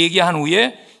기뻐한다고 얘기한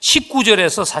후에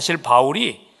 19절에서 사실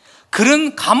바울이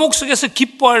그런 감옥 속에서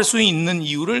기뻐할 수 있는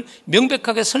이유를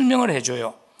명백하게 설명을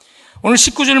해줘요. 오늘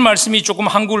 19절 말씀이 조금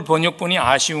한글 번역본이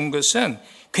아쉬운 것은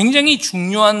굉장히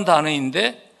중요한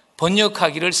단어인데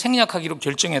번역하기를 생략하기로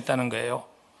결정했다는 거예요.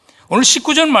 오늘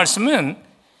 19절 말씀은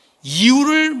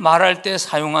이유를 말할 때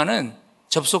사용하는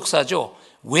접속사죠.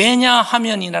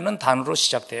 왜냐하면이라는 단어로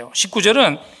시작돼요.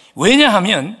 19절은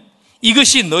왜냐하면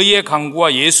이것이 너희의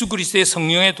강구와 예수 그리스도의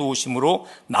성령의 도우심으로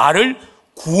나를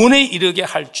구원에 이르게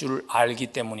할 줄 알기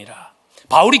때문이라.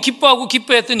 바울이 기뻐하고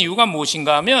기뻐했던 이유가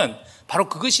무엇인가 하면 바로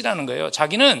그것이라는 거예요.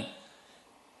 자기는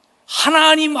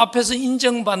하나님 앞에서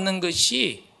인정받는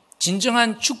것이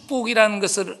진정한 축복이라는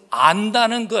것을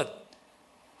안다는 것,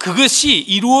 그것이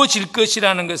이루어질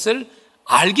것이라는 것을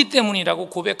알기 때문이라고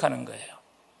고백하는 거예요.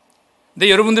 근데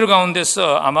여러분들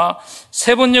가운데서 아마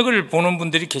세번역을 보는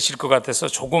분들이 계실 것 같아서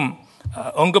조금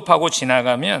언급하고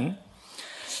지나가면,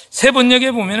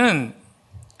 세번역에 보면은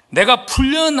내가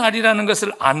풀려나리라는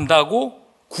것을 안다고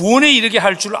구원에 이르게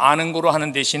할 줄 아는 거로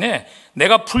하는 대신에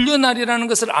내가 풀려나리라는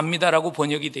것을 압니다라고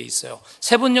번역이 돼 있어요.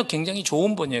 세번역 굉장히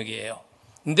좋은 번역이에요.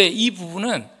 근데 이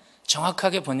부분은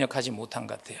정확하게 번역하지 못한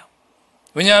것 같아요.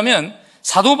 왜냐하면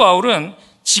사도 바울은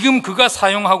지금 그가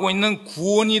사용하고 있는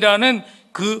구원이라는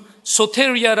그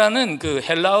소테리아라는 그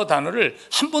헬라어 단어를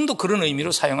한 번도 그런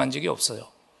의미로 사용한 적이 없어요.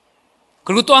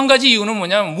 그리고 또 한 가지 이유는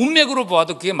뭐냐면 문맥으로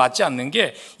보아도 그게 맞지 않는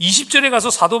게 20절에 가서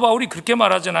사도 바울이 그렇게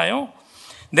말하잖아요.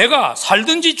 내가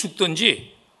살든지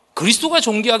죽든지 그리스도가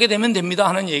존귀하게 되면 됩니다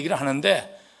하는 얘기를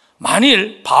하는데,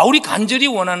 만일 바울이 간절히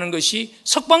원하는 것이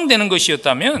석방되는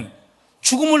것이었다면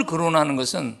죽음을 거론하는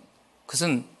것은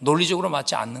그것은 논리적으로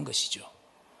맞지 않는 것이죠.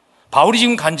 바울이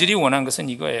지금 간절히 원한 것은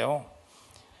이거예요.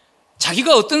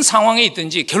 자기가 어떤 상황에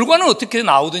있든지 결과는 어떻게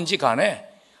나오든지 간에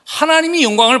하나님이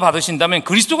영광을 받으신다면,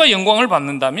 그리스도가 영광을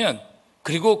받는다면,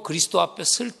 그리고 그리스도 앞에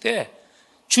설 때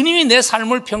주님이 내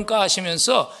삶을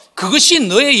평가하시면서 그것이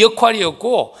너의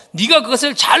역할이었고 네가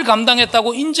그것을 잘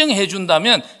감당했다고 인정해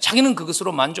준다면 자기는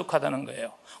그것으로 만족하다는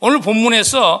거예요. 오늘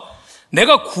본문에서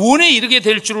내가 구원에 이르게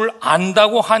될 줄을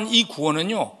안다고 한 이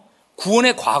구원은요,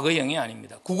 구원의 과거형이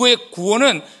아닙니다.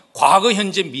 구원은 과거,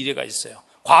 현재, 미래가 있어요.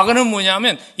 과거는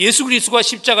뭐냐면 예수 그리스도가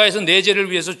십자가에서 내 죄를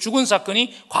위해서 죽은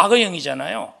사건이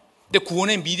과거형이잖아요. 근데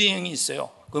구원의 미래형이 있어요.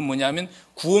 그건 뭐냐면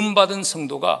구원받은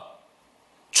성도가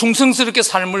충성스럽게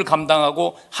삶을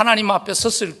감당하고 하나님 앞에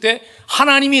섰을 때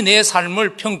하나님이 내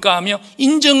삶을 평가하며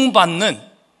인정받는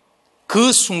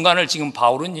그 순간을 지금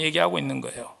바울은 얘기하고 있는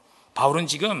거예요. 바울은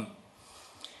지금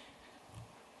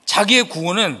자기의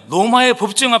구원은 로마의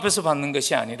법정 앞에서 받는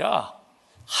것이 아니라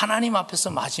하나님 앞에서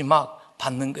마지막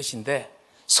받는 것인데,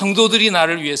 성도들이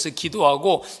나를 위해서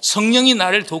기도하고 성령이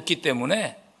나를 돕기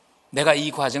때문에 내가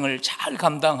이 과정을 잘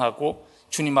감당하고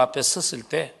주님 앞에 섰을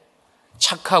때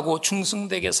착하고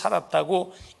충성되게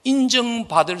살았다고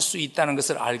인정받을 수 있다는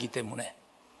것을 알기 때문에,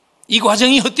 이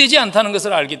과정이 헛되지 않다는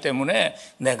것을 알기 때문에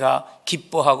내가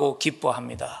기뻐하고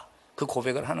기뻐합니다. 그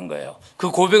고백을 하는 거예요. 그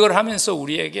고백을 하면서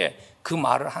우리에게 그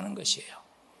말을 하는 것이에요.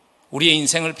 우리의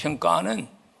인생을 평가하는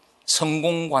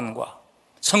성공관과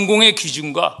성공의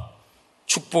기준과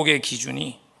축복의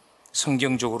기준이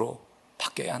성경적으로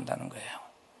바뀌어야 한다는 거예요.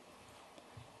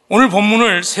 오늘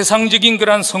본문을 세상적인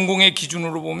그런 성공의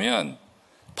기준으로 보면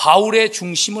바울의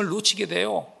중심을 놓치게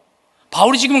돼요.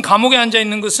 바울이 지금 감옥에 앉아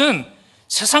있는 것은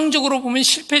세상적으로 보면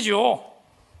실패죠.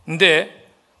 근데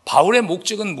바울의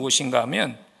목적은 무엇인가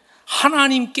하면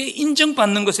하나님께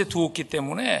인정받는 것에 두었기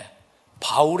때문에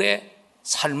바울의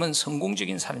삶은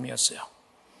성공적인 삶이었어요.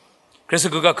 그래서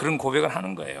그가 그런 고백을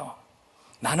하는 거예요.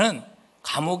 나는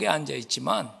감옥에 앉아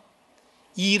있지만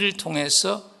이 일을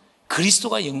통해서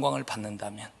그리스도가 영광을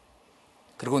받는다면,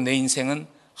 그리고 내 인생은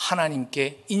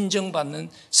하나님께 인정받는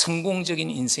성공적인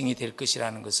인생이 될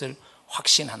것이라는 것을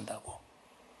확신한다고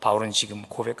바울은 지금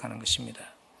고백하는 것입니다.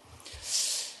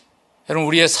 여러분,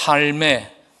 우리의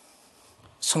삶의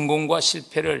성공과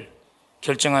실패를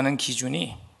결정하는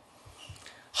기준이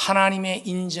하나님의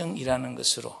인정이라는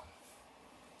것으로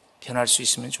변할 수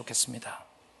있으면 좋겠습니다.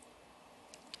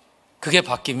 그게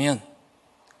바뀌면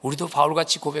우리도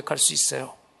바울같이 고백할 수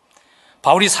있어요.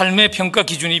 바울이 삶의 평가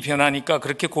기준이 변하니까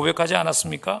그렇게 고백하지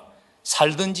않았습니까?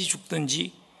 살든지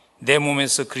죽든지 내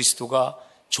몸에서 그리스도가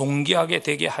존귀하게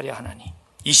되게 하려 하나니.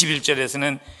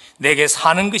 21절에서는 내게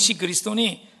사는 것이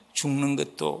그리스도니 죽는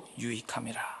것도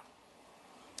유익함이라.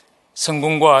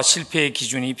 성공과 실패의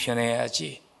기준이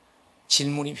변해야지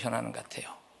질문이 변하는 것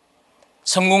같아요.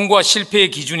 성공과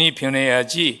실패의 기준이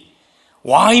변해야지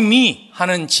Why me?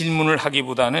 하는 질문을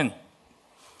하기보다는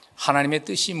하나님의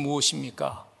뜻이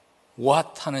무엇입니까? What?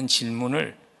 하는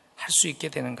질문을 할 수 있게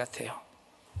되는 것 같아요.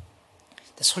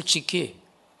 근데 솔직히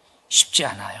쉽지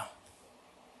않아요.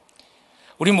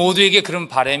 우리 모두에게 그런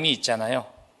바람이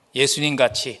있잖아요.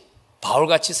 예수님같이,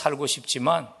 바울같이 살고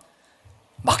싶지만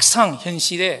막상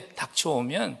현실에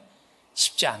닥쳐오면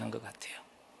쉽지 않은 것 같아요.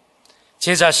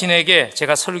 제 자신에게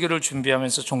제가 설교를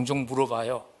준비하면서 종종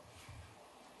물어봐요.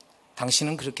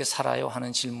 당신은 그렇게 살아요?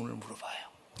 하는 질문을 물어봐요.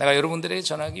 내가 여러분들에게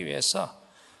전하기 위해서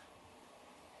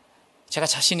제가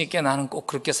자신 있게 나는 꼭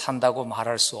그렇게 산다고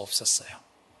말할 수 없었어요.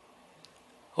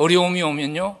 어려움이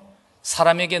오면요,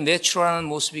 사람에게 내추럴하는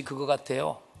모습이 그거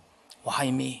같아요. Why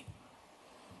me?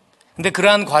 근데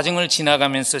그러한 과정을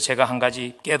지나가면서 제가 한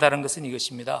가지 깨달은 것은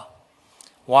이것입니다.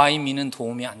 Why me는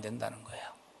도움이 안 된다는 거예요.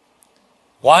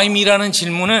 Why me라는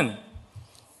질문은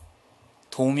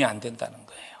도움이 안 된다는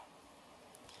거예요.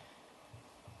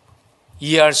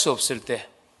 이해할 수 없을 때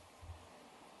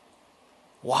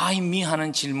Why me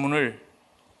하는 질문을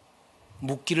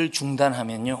묻기를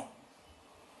중단하면요,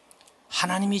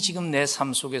 하나님이 지금 내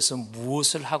삶 속에서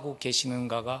무엇을 하고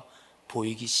계시는가가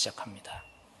보이기 시작합니다.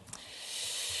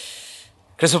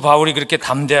 그래서 바울이 그렇게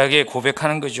담대하게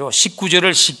고백하는 거죠.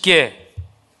 19절을 쉽게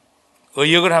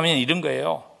의역을 하면 이런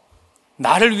거예요.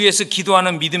 나를 위해서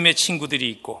기도하는 믿음의 친구들이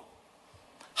있고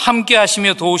함께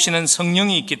하시며 도우시는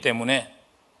성령이 있기 때문에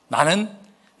나는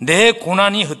내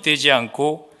고난이 헛되지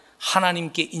않고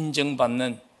하나님께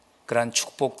인정받는 그러한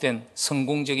축복된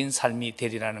성공적인 삶이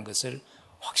되리라는 것을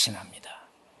확신합니다.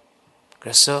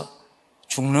 그래서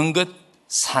죽는 것,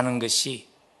 사는 것이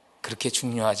그렇게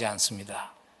중요하지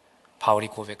않습니다. 바울이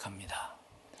고백합니다.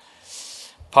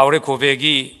 바울의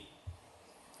고백이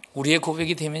우리의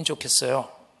고백이 되면 좋겠어요.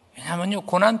 왜냐하면요,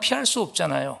 고난 피할 수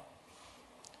없잖아요.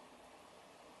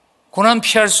 고난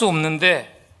피할 수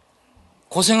없는데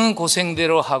고생은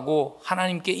고생대로 하고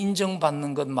하나님께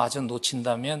인정받는 것마저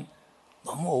놓친다면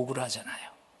너무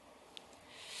억울하잖아요.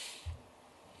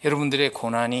 여러분들의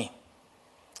고난이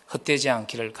헛되지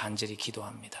않기를 간절히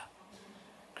기도합니다.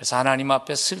 그래서 하나님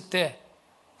앞에 설 때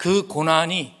그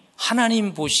고난이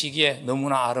하나님 보시기에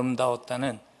너무나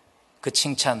아름다웠다는 그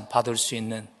칭찬 받을 수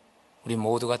있는 우리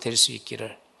모두가 될 수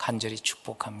있기를 간절히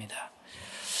축복합니다.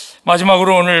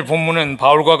 마지막으로 오늘 본문은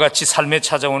바울과 같이 삶에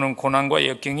찾아오는 고난과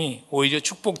역경이 오히려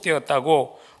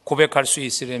축복되었다고 고백할 수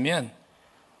있으려면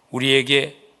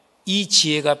우리에게 이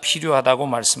지혜가 필요하다고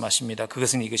말씀하십니다.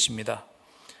 그것은 이것입니다.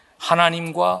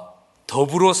 하나님과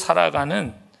더불어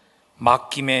살아가는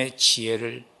맡김의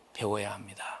지혜를 배워야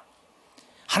합니다.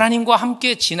 하나님과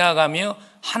함께 지나가며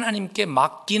하나님께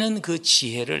맡기는 그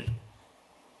지혜를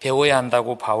배워야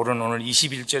한다고 바울은 오늘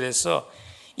 21절에서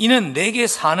이는 내게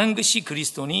사는 것이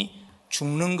그리스도니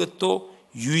죽는 것도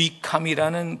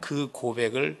유익함이라는 그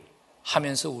고백을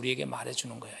하면서 우리에게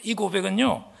말해주는 거예요. 이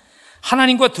고백은요,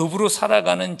 하나님과 더불어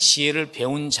살아가는 지혜를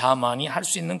배운 자만이 할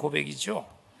수 있는 고백이죠.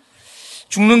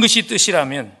 죽는 것이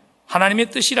뜻이라면,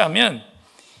 하나님의 뜻이라면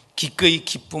기꺼이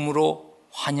기쁨으로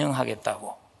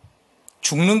환영하겠다고,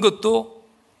 죽는 것도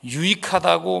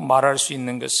유익하다고 말할 수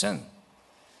있는 것은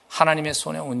하나님의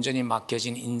손에 온전히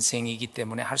맡겨진 인생이기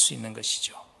때문에 할 수 있는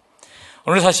것이죠.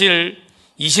 오늘 사실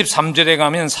 23절에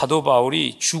가면 사도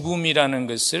바울이 죽음이라는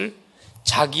것을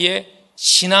자기의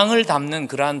신앙을 담는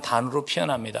그러한 단어로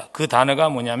표현합니다. 그 단어가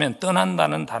뭐냐면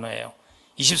떠난다는 단어예요.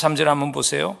 23절 한번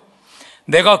보세요.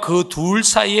 내가 그 둘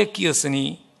사이에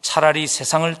끼었으니 차라리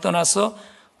세상을 떠나서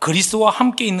그리스도와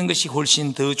함께 있는 것이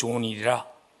훨씬 더 좋은 일이라.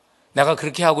 내가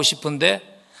그렇게 하고 싶은데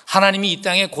하나님이 이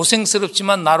땅에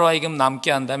고생스럽지만 나로 하여금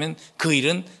남게 한다면 그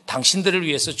일은 당신들을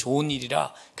위해서 좋은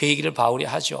일이라, 그 얘기를 바울이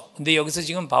하죠. 근데 여기서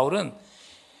지금 바울은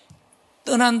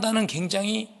떠난다는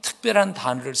굉장히 특별한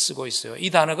단어를 쓰고 있어요. 이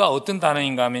단어가 어떤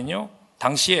단어인가 하면요,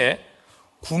 당시에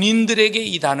군인들에게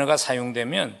이 단어가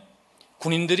사용되면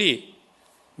군인들이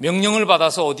명령을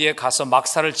받아서 어디에 가서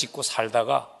막사를 짓고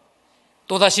살다가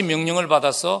또다시 명령을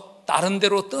받아서 다른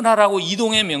데로 떠나라고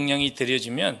이동의 명령이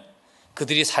드려지면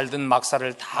그들이 살던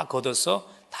막사를 다 걷어서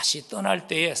다시 떠날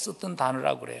때에 썼던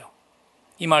단어라고 그래요.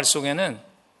 이 말 속에는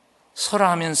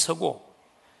서라 하면 서고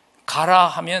가라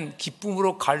하면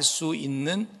기쁨으로 갈 수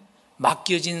있는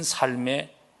맡겨진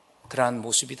삶의 그러한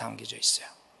모습이 담겨져 있어요.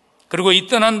 그리고 이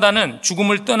떠난다는,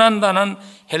 죽음을 떠난다는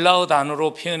헬라어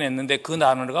단어로 표현했는데 그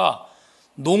단어가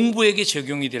농부에게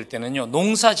적용이 될 때는요,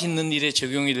 농사 짓는 일에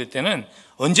적용이 될 때는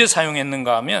언제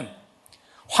사용했는가 하면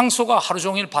황소가 하루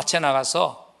종일 밭에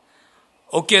나가서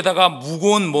어깨에다가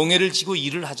무거운 멍에를 지고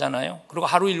일을 하잖아요. 그리고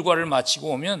하루 일과를 마치고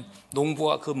오면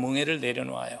농부가 그 멍에를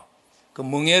내려놓아요. 그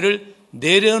멍에를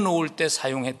내려놓을 때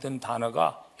사용했던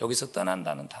단어가 여기서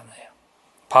떠난다는 단어예요.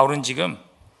 바울은 지금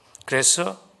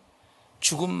그래서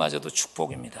죽음마저도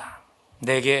축복입니다.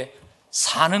 내게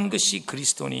사는 것이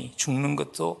그리스도니 죽는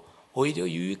것도 오히려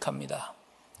유익합니다.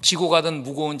 지고 가던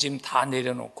무거운 짐 다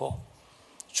내려놓고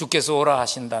주께서 오라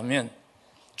하신다면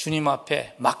주님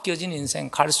앞에 맡겨진 인생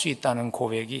갈 수 있다는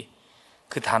고백이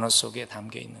그 단어 속에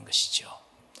담겨 있는 것이죠.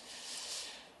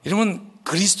 여러분,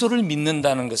 그리스도를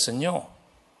믿는다는 것은요,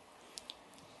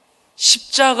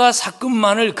 십자가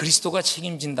사건만을 그리스도가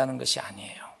책임진다는 것이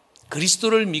아니에요.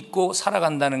 그리스도를 믿고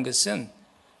살아간다는 것은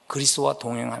그리스도와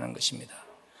동행하는 것입니다.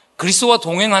 그리스도와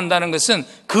동행한다는 것은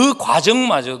그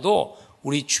과정마저도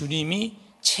우리 주님이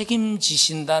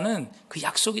책임지신다는 그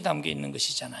약속이 담겨 있는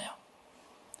것이잖아요.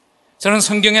 저는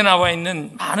성경에 나와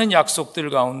있는 많은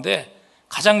약속들 가운데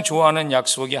가장 좋아하는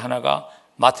약속이 하나가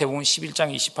마태복음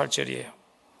 11장 28절이에요.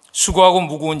 수고하고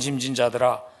무거운 짐진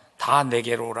자들아 다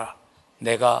내게로 오라.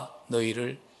 내가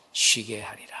너희를 쉬게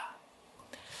하리라.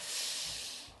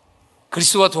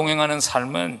 그리스도와 동행하는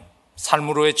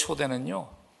삶으로의 초대는요,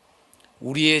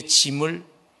 우리의 짐을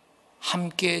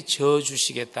함께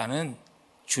져주시겠다는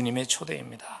주님의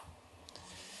초대입니다.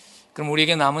 그럼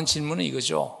우리에게 남은 질문은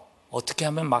이거죠. 어떻게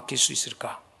하면 맡길 수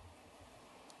있을까?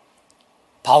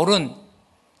 바울은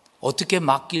어떻게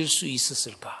맡길 수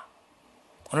있었을까?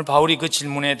 오늘 바울이 그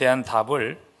질문에 대한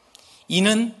답을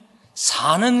이는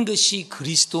사는 것이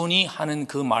그리스도니 하는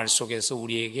그 말 속에서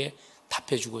우리에게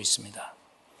답해주고 있습니다.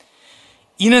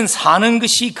 이는 사는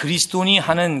것이 그리스도니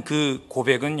하는 그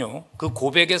고백은요, 그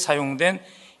고백에 사용된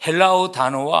헬라어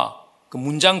단어와 그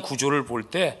문장 구조를 볼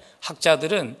때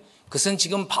학자들은 그것은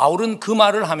지금 바울은 그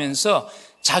말을 하면서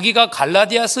자기가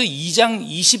갈라디아서 2장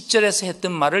 20절에서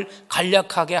했던 말을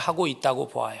간략하게 하고 있다고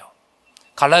보아요.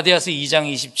 갈라디아서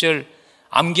 2장 20절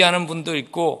암기하는 분도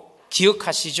있고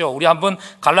기억하시죠? 우리 한번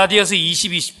갈라디아서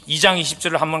 2장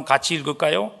 20절을 한번 같이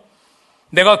읽을까요?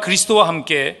 내가 그리스도와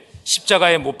함께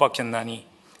십자가에 못 박혔나니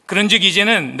그런즉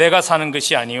이제는 내가 사는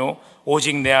것이 아니요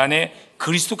오직 내 안에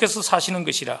그리스도께서 사시는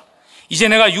것이라. 이제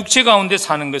내가 육체 가운데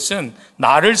사는 것은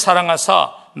나를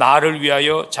사랑하사 나를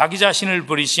위하여 자기 자신을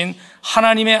버리신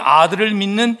하나님의 아들을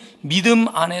믿는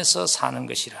믿음 안에서 사는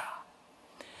것이라.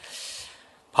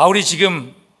 바울이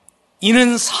지금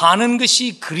이는 사는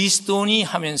것이 그리스도니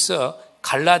하면서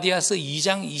갈라디아서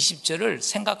 2장 20절을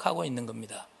생각하고 있는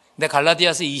겁니다. 근데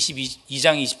갈라디아서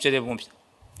 2장 20절에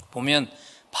보면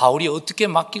바울이 어떻게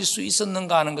맡길 수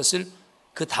있었는가 하는 것을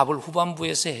그 답을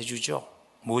후반부에서 해주죠.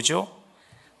 뭐죠?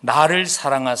 나를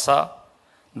사랑하사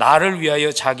나를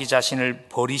위하여 자기 자신을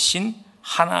버리신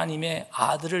하나님의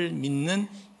아들을 믿는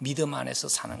믿음 안에서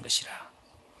사는 것이라.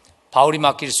 바울이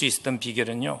맡길 수 있었던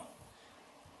비결은요,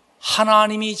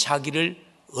 하나님이 자기를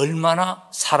얼마나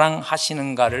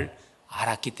사랑하시는가를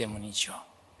알았기 때문이죠.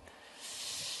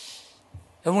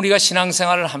 여러분, 우리가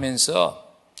신앙생활을 하면서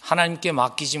하나님께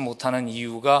맡기지 못하는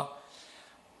이유가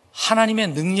하나님의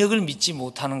능력을 믿지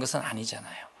못하는 것은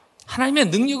아니잖아요. 하나님의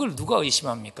능력을 누가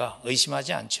의심합니까?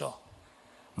 의심하지 않죠.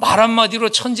 말 한마디로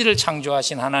천지를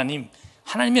창조하신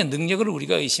하나님의 능력을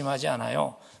우리가 의심하지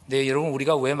않아요. 근데 여러분,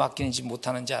 우리가 왜 맡기는지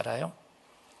못하는지 알아요?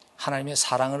 하나님의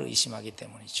사랑을 의심하기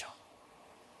때문이죠.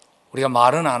 우리가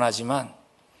말은 안 하지만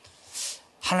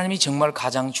하나님이 정말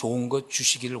가장 좋은 것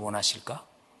주시기를 원하실까?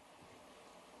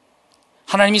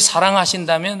 하나님이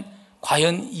사랑하신다면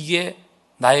과연 이게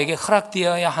나에게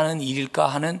허락되어야 하는 일일까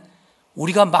하는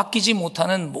우리가 맡기지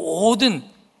못하는 모든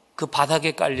그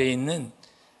바닥에 깔려있는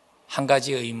한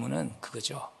가지 의문은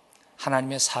그거죠.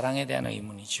 하나님의 사랑에 대한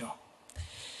의문이죠.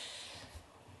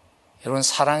 여러분,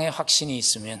 사랑의 확신이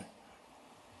있으면,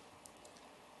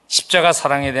 십자가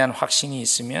사랑에 대한 확신이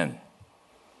있으면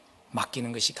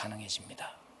맡기는 것이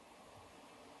가능해집니다.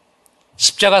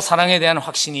 십자가 사랑에 대한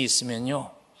확신이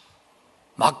있으면요,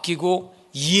 맡기고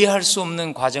이해할 수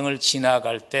없는 과정을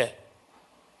지나갈 때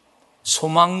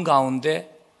소망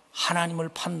가운데 하나님을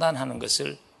판단하는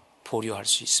것을 보류할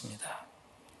수 있습니다.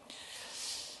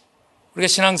 우리가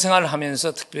신앙생활을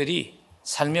하면서 특별히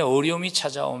삶의 어려움이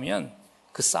찾아오면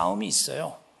그 싸움이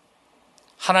있어요.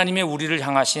 하나님의 우리를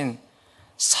향하신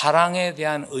사랑에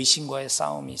대한 의심과의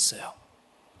싸움이 있어요.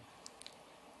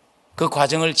 그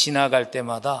과정을 지나갈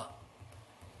때마다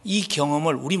이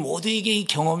경험을, 우리 모두에게 이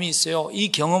경험이 있어요.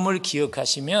 이 경험을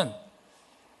기억하시면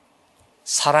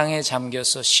사랑에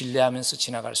잠겨서 신뢰하면서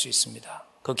지나갈 수 있습니다.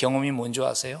 그 경험이 뭔지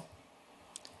아세요?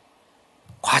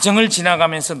 과정을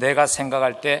지나가면서 내가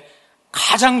생각할 때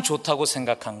가장 좋다고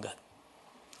생각한 것,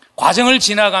 과정을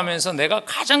지나가면서 내가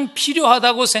가장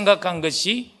필요하다고 생각한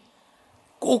것이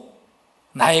꼭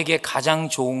나에게 가장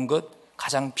좋은 것,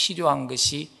 가장 필요한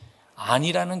것이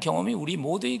아니라는 경험이 우리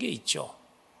모두에게 있죠.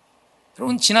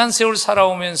 여러분, 지난 세월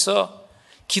살아오면서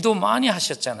기도 많이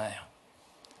하셨잖아요.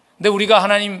 근데 우리가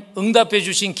하나님 응답해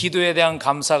주신 기도에 대한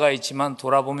감사가 있지만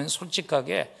돌아보면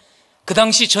솔직하게 그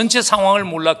당시 전체 상황을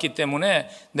몰랐기 때문에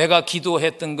내가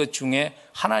기도했던 것 중에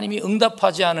하나님이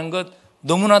응답하지 않은 것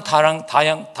너무나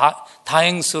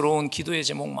다행스러운 기도의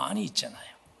제목 많이 있잖아요.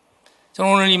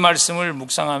 저는 오늘 이 말씀을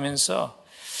묵상하면서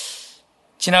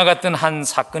지나갔던 한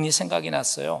사건이 생각이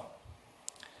났어요.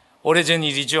 오래전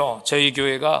일이죠. 저희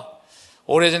교회가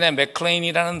오래전에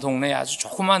맥클레인이라는 동네에 아주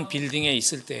조그만 빌딩에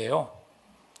있을 때예요.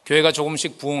 교회가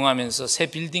조금씩 부흥하면서 새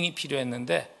빌딩이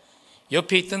필요했는데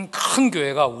옆에 있던 큰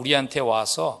교회가 우리한테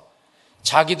와서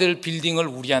자기들 빌딩을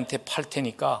우리한테 팔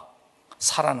테니까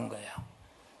사라는 거예요.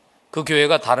 그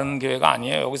교회가 다른 교회가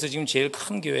아니에요. 여기서 지금 제일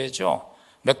큰 교회죠.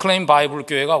 맥클레인 바이블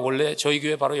교회가 원래 저희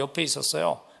교회 바로 옆에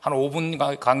있었어요. 한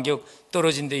 5분 간격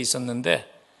떨어진 데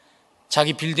있었는데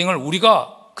자기 빌딩을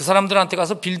우리가 그 사람들한테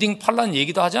가서 빌딩 팔라는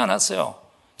얘기도 하지 않았어요.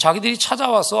 자기들이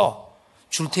찾아와서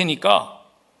줄 테니까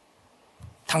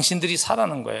당신들이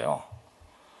사라는 거예요.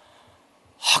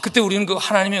 그때 우리는 그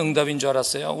하나님의 응답인 줄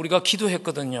알았어요. 우리가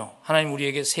기도했거든요. 하나님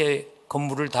우리에게 새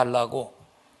건물을 달라고.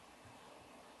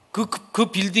 그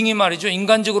빌딩이 말이죠.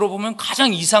 인간적으로 보면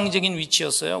가장 이상적인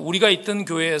위치였어요. 우리가 있던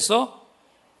교회에서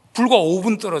불과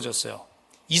 5분 떨어졌어요.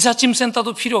 이삿짐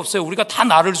센터도 필요 없어요. 우리가 다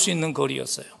나를 수 있는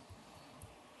거리였어요.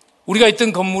 우리가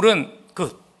있던 건물은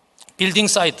그 빌딩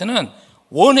사이트는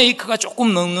 1에이커가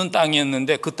조금 넘는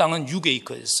땅이었는데 그 땅은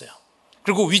 6에이커였어요.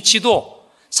 그리고 위치도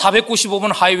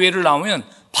 495번 하이웨이를 나오면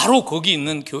바로 거기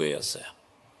있는 교회였어요.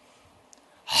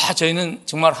 저희는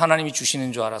정말 하나님이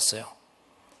주시는 줄 알았어요.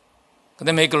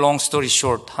 근데 make a long story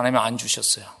short, 하나님이 안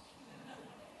주셨어요.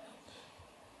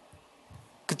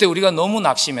 그때 우리가 너무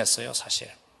낙심했어요, 사실.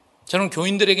 저는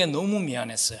교인들에게 너무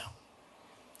미안했어요.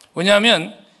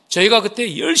 왜냐하면 저희가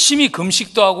그때 열심히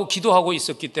금식도 하고 기도하고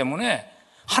있었기 때문에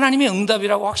하나님의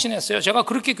응답이라고 확신했어요. 제가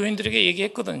그렇게 교인들에게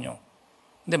얘기했거든요.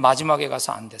 근데 마지막에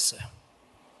가서 안 됐어요.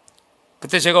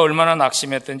 그때 제가 얼마나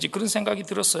낙심했던지 그런 생각이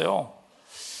들었어요.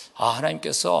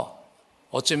 하나님께서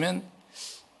어쩌면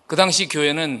그 당시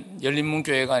교회는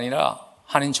열린문교회가 아니라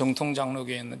한인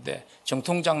정통장로교회였는데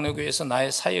정통장로교회에서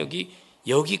나의 사역이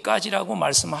여기까지라고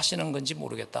말씀하시는 건지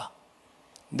모르겠다.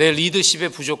 내 리더십의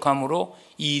부족함으로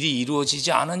이 일이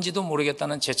이루어지지 않은지도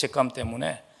모르겠다는 죄책감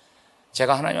때문에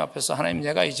제가 하나님 앞에서 하나님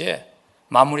내가 이제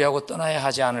마무리하고 떠나야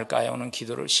하지 않을까요? 하는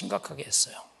기도를 심각하게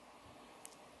했어요.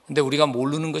 근데 우리가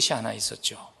모르는 것이 하나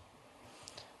있었죠.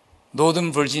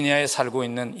 노던 버지니아에 살고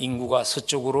있는 인구가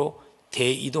서쪽으로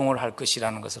대이동을 할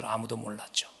것이라는 것을 아무도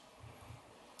몰랐죠.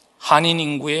 한인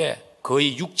인구의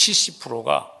거의 60,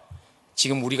 70%가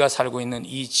지금 우리가 살고 있는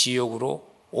이 지역으로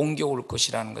옮겨올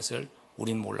것이라는 것을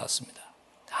우린 몰랐습니다.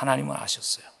 하나님은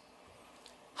아셨어요.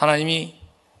 하나님이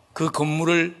그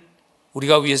건물을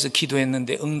우리가 위해서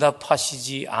기도했는데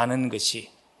응답하시지 않은 것이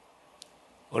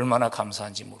얼마나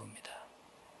감사한지 모릅니다.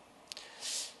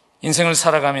 인생을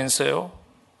살아가면서요,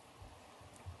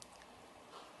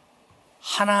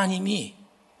 하나님이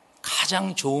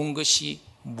가장 좋은 것이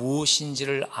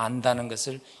무엇인지를 안다는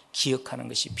것을 기억하는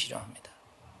것이 필요합니다.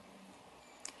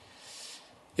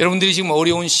 여러분들이 지금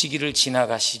어려운 시기를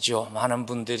지나가시죠. 많은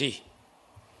분들이.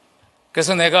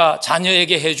 그래서 내가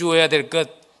자녀에게 해주어야 될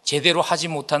것 제대로 하지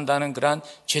못한다는 그러한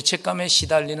죄책감에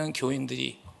시달리는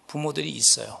교인들이, 부모들이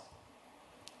있어요.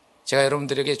 제가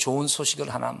여러분들에게 좋은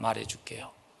소식을 하나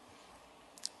말해줄게요.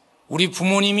 우리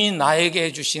부모님이 나에게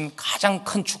해주신 가장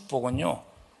큰 축복은요,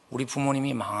 우리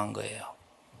부모님이 망한 거예요.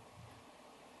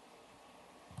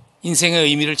 인생의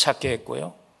의미를 찾게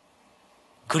했고요,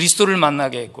 그리스도를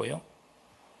만나게 했고요,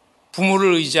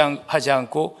 부모를 의지하지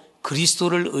않고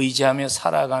그리스도를 의지하며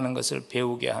살아가는 것을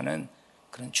배우게 하는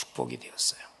그런 축복이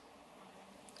되었어요.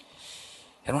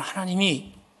 여러분,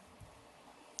 하나님이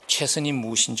최선이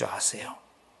무엇인 줄 아세요?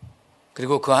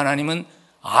 그리고 그 하나님은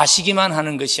아시기만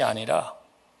하는 것이 아니라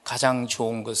가장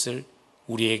좋은 것을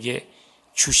우리에게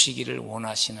주시기를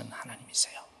원하시는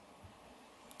하나님이세요.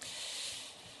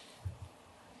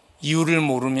 이유를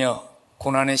모르며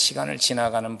고난의 시간을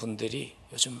지나가는 분들이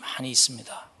요즘 많이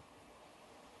있습니다.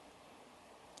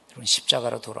 여러분,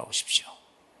 십자가로 돌아오십시오.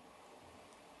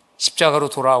 십자가로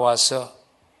돌아와서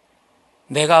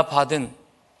내가 받은,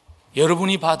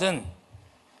 여러분이 받은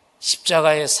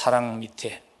십자가의 사랑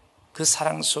밑에, 그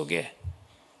사랑 속에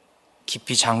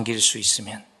깊이 잠길 수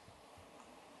있으면,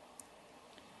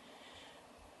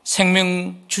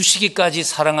 생명 주시기까지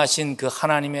사랑하신 그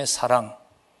하나님의 사랑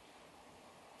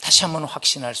다시 한번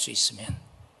확신할 수 있으면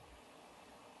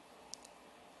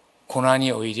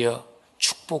고난이 오히려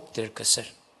축복될 것을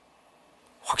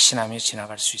확신하며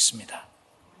지나갈 수 있습니다.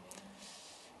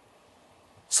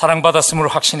 사랑받았음을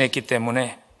확신했기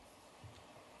때문에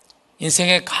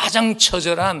인생의 가장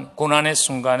처절한 고난의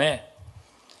순간에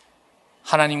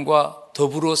하나님과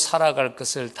더불어 살아갈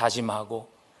것을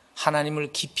다짐하고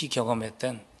하나님을 깊이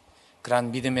경험했던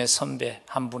그러한 믿음의 선배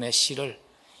한 분의 시를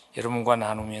여러분과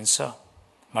나누면서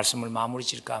말씀을 마무리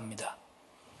질까 합니다.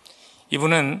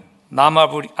 이분은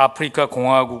남아프리카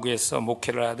공화국에서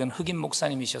목회를 하던 흑인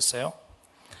목사님이셨어요.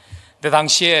 근데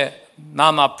당시에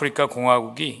남아프리카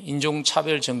공화국이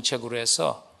인종차별 정책으로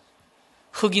해서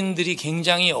흑인들이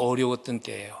굉장히 어려웠던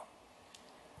때예요.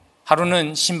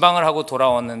 하루는 신방을 하고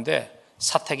돌아왔는데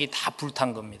사택이 다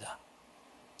불탄 겁니다.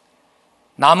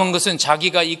 남은 것은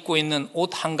자기가 입고 있는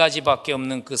옷 한 가지밖에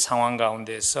없는 그 상황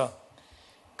가운데에서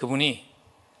그분이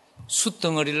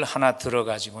숯덩어리를 하나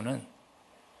들어가지고는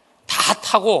다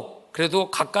타고 그래도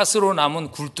가까스로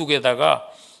남은 굴뚝에다가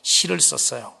시를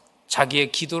썼어요.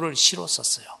 자기의 기도를 시로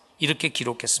썼어요. 이렇게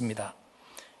기록했습니다.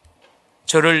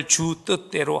 저를 주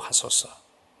뜻대로 하소서.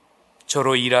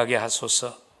 저로 일하게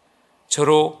하소서.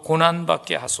 저로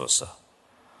고난받게 하소서.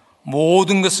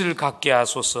 모든 것을 갖게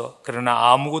하소서.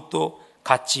 그러나 아무것도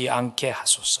갖지 않게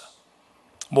하소서.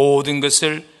 모든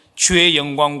것을 주의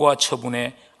영광과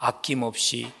처분에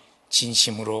아낌없이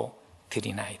진심으로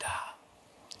드리나이다.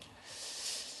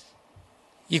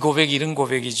 이 고백이 이런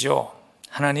고백이죠.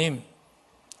 하나님,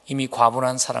 이미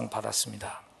과분한 사랑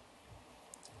받았습니다.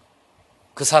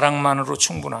 그 사랑만으로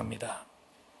충분합니다.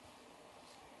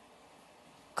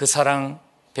 그 사랑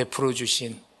베풀어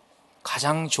주신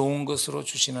가장 좋은 것으로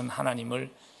주시는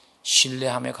하나님을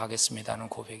신뢰하며 가겠습니다는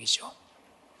고백이죠.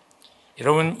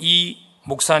 여러분, 이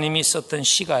목사님이 썼던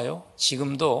시가요,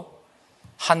 지금도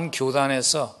한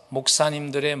교단에서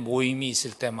목사님들의 모임이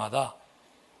있을 때마다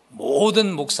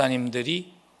모든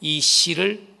목사님들이 이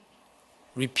시를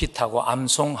리핏하고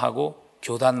암송하고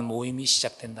교단 모임이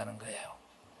시작된다는 거예요.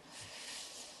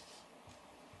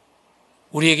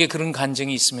 우리에게 그런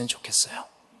간증이 있으면 좋겠어요.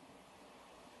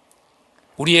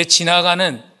 우리의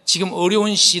지나가는, 지금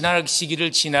어려운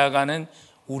시기를 지나가는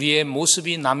우리의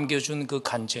모습이 남겨준 그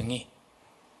간증이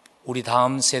우리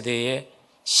다음 세대의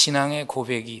신앙의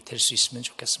고백이 될 수 있으면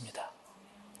좋겠습니다.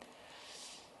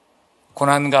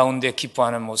 고난 가운데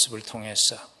기뻐하는 모습을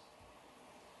통해서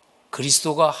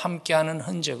그리스도가 함께하는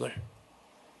흔적을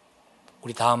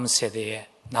우리 다음 세대에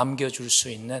남겨줄 수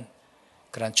있는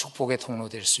그런 축복의 통로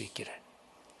될 수 있기를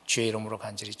주의 이름으로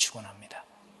간절히 축원합니다.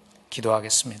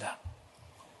 기도하겠습니다.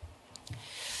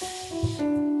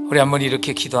 우리 한번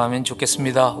이렇게 기도하면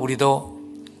좋겠습니다. 우리도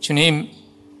주님,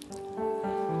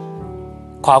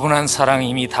 과분한 사랑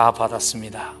이미 다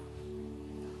받았습니다.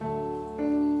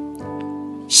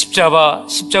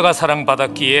 십자가 사랑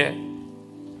받았기에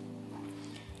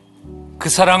그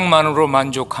사랑만으로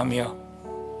만족하며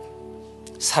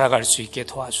살아갈 수 있게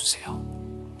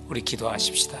도와주세요. 우리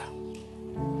기도하십시다.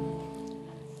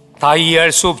 다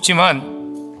이해할 수 없지만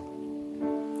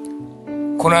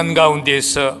고난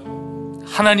가운데에서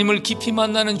하나님을 깊이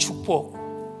만나는 축복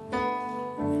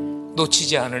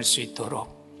놓치지 않을 수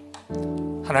있도록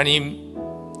하나님,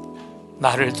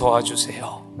 나를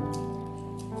도와주세요.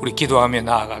 우리 기도하며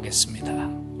나아가겠습니다.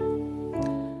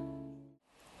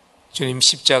 주님,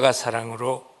 십자가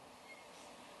사랑으로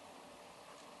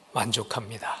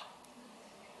만족합니다.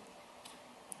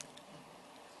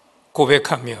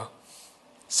 고백하며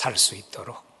살 수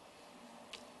있도록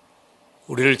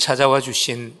우리를 찾아와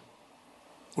주신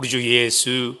우리 주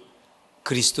예수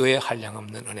그리스도의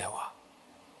한량없는 은혜와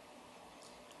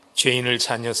죄인을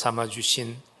자녀 삼아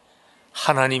주신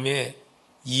하나님의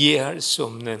이해할 수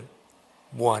없는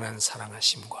무한한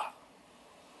사랑하심과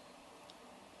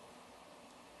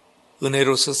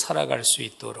은혜로서 살아갈 수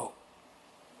있도록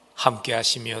함께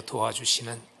하시며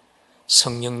도와주시는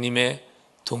성령님의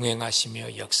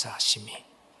동행하시며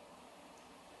역사하심이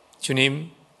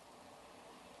주님,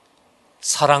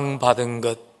 사랑받은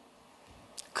것,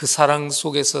 그 사랑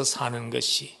속에서 사는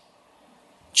것이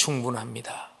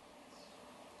충분합니다.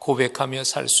 고백하며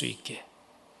살 수 있게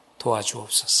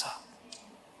도와주옵소서.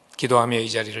 기도하며 이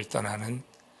자리를 떠나는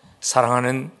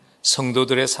사랑하는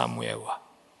성도들의 사무회와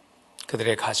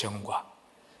그들의 가정과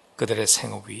그들의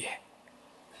생업 위에,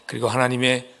 그리고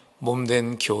하나님의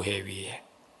몸된 교회 위에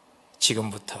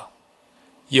지금부터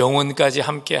영원까지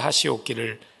함께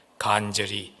하시옵기를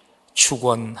간절히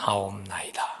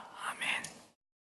축원하옵나이다.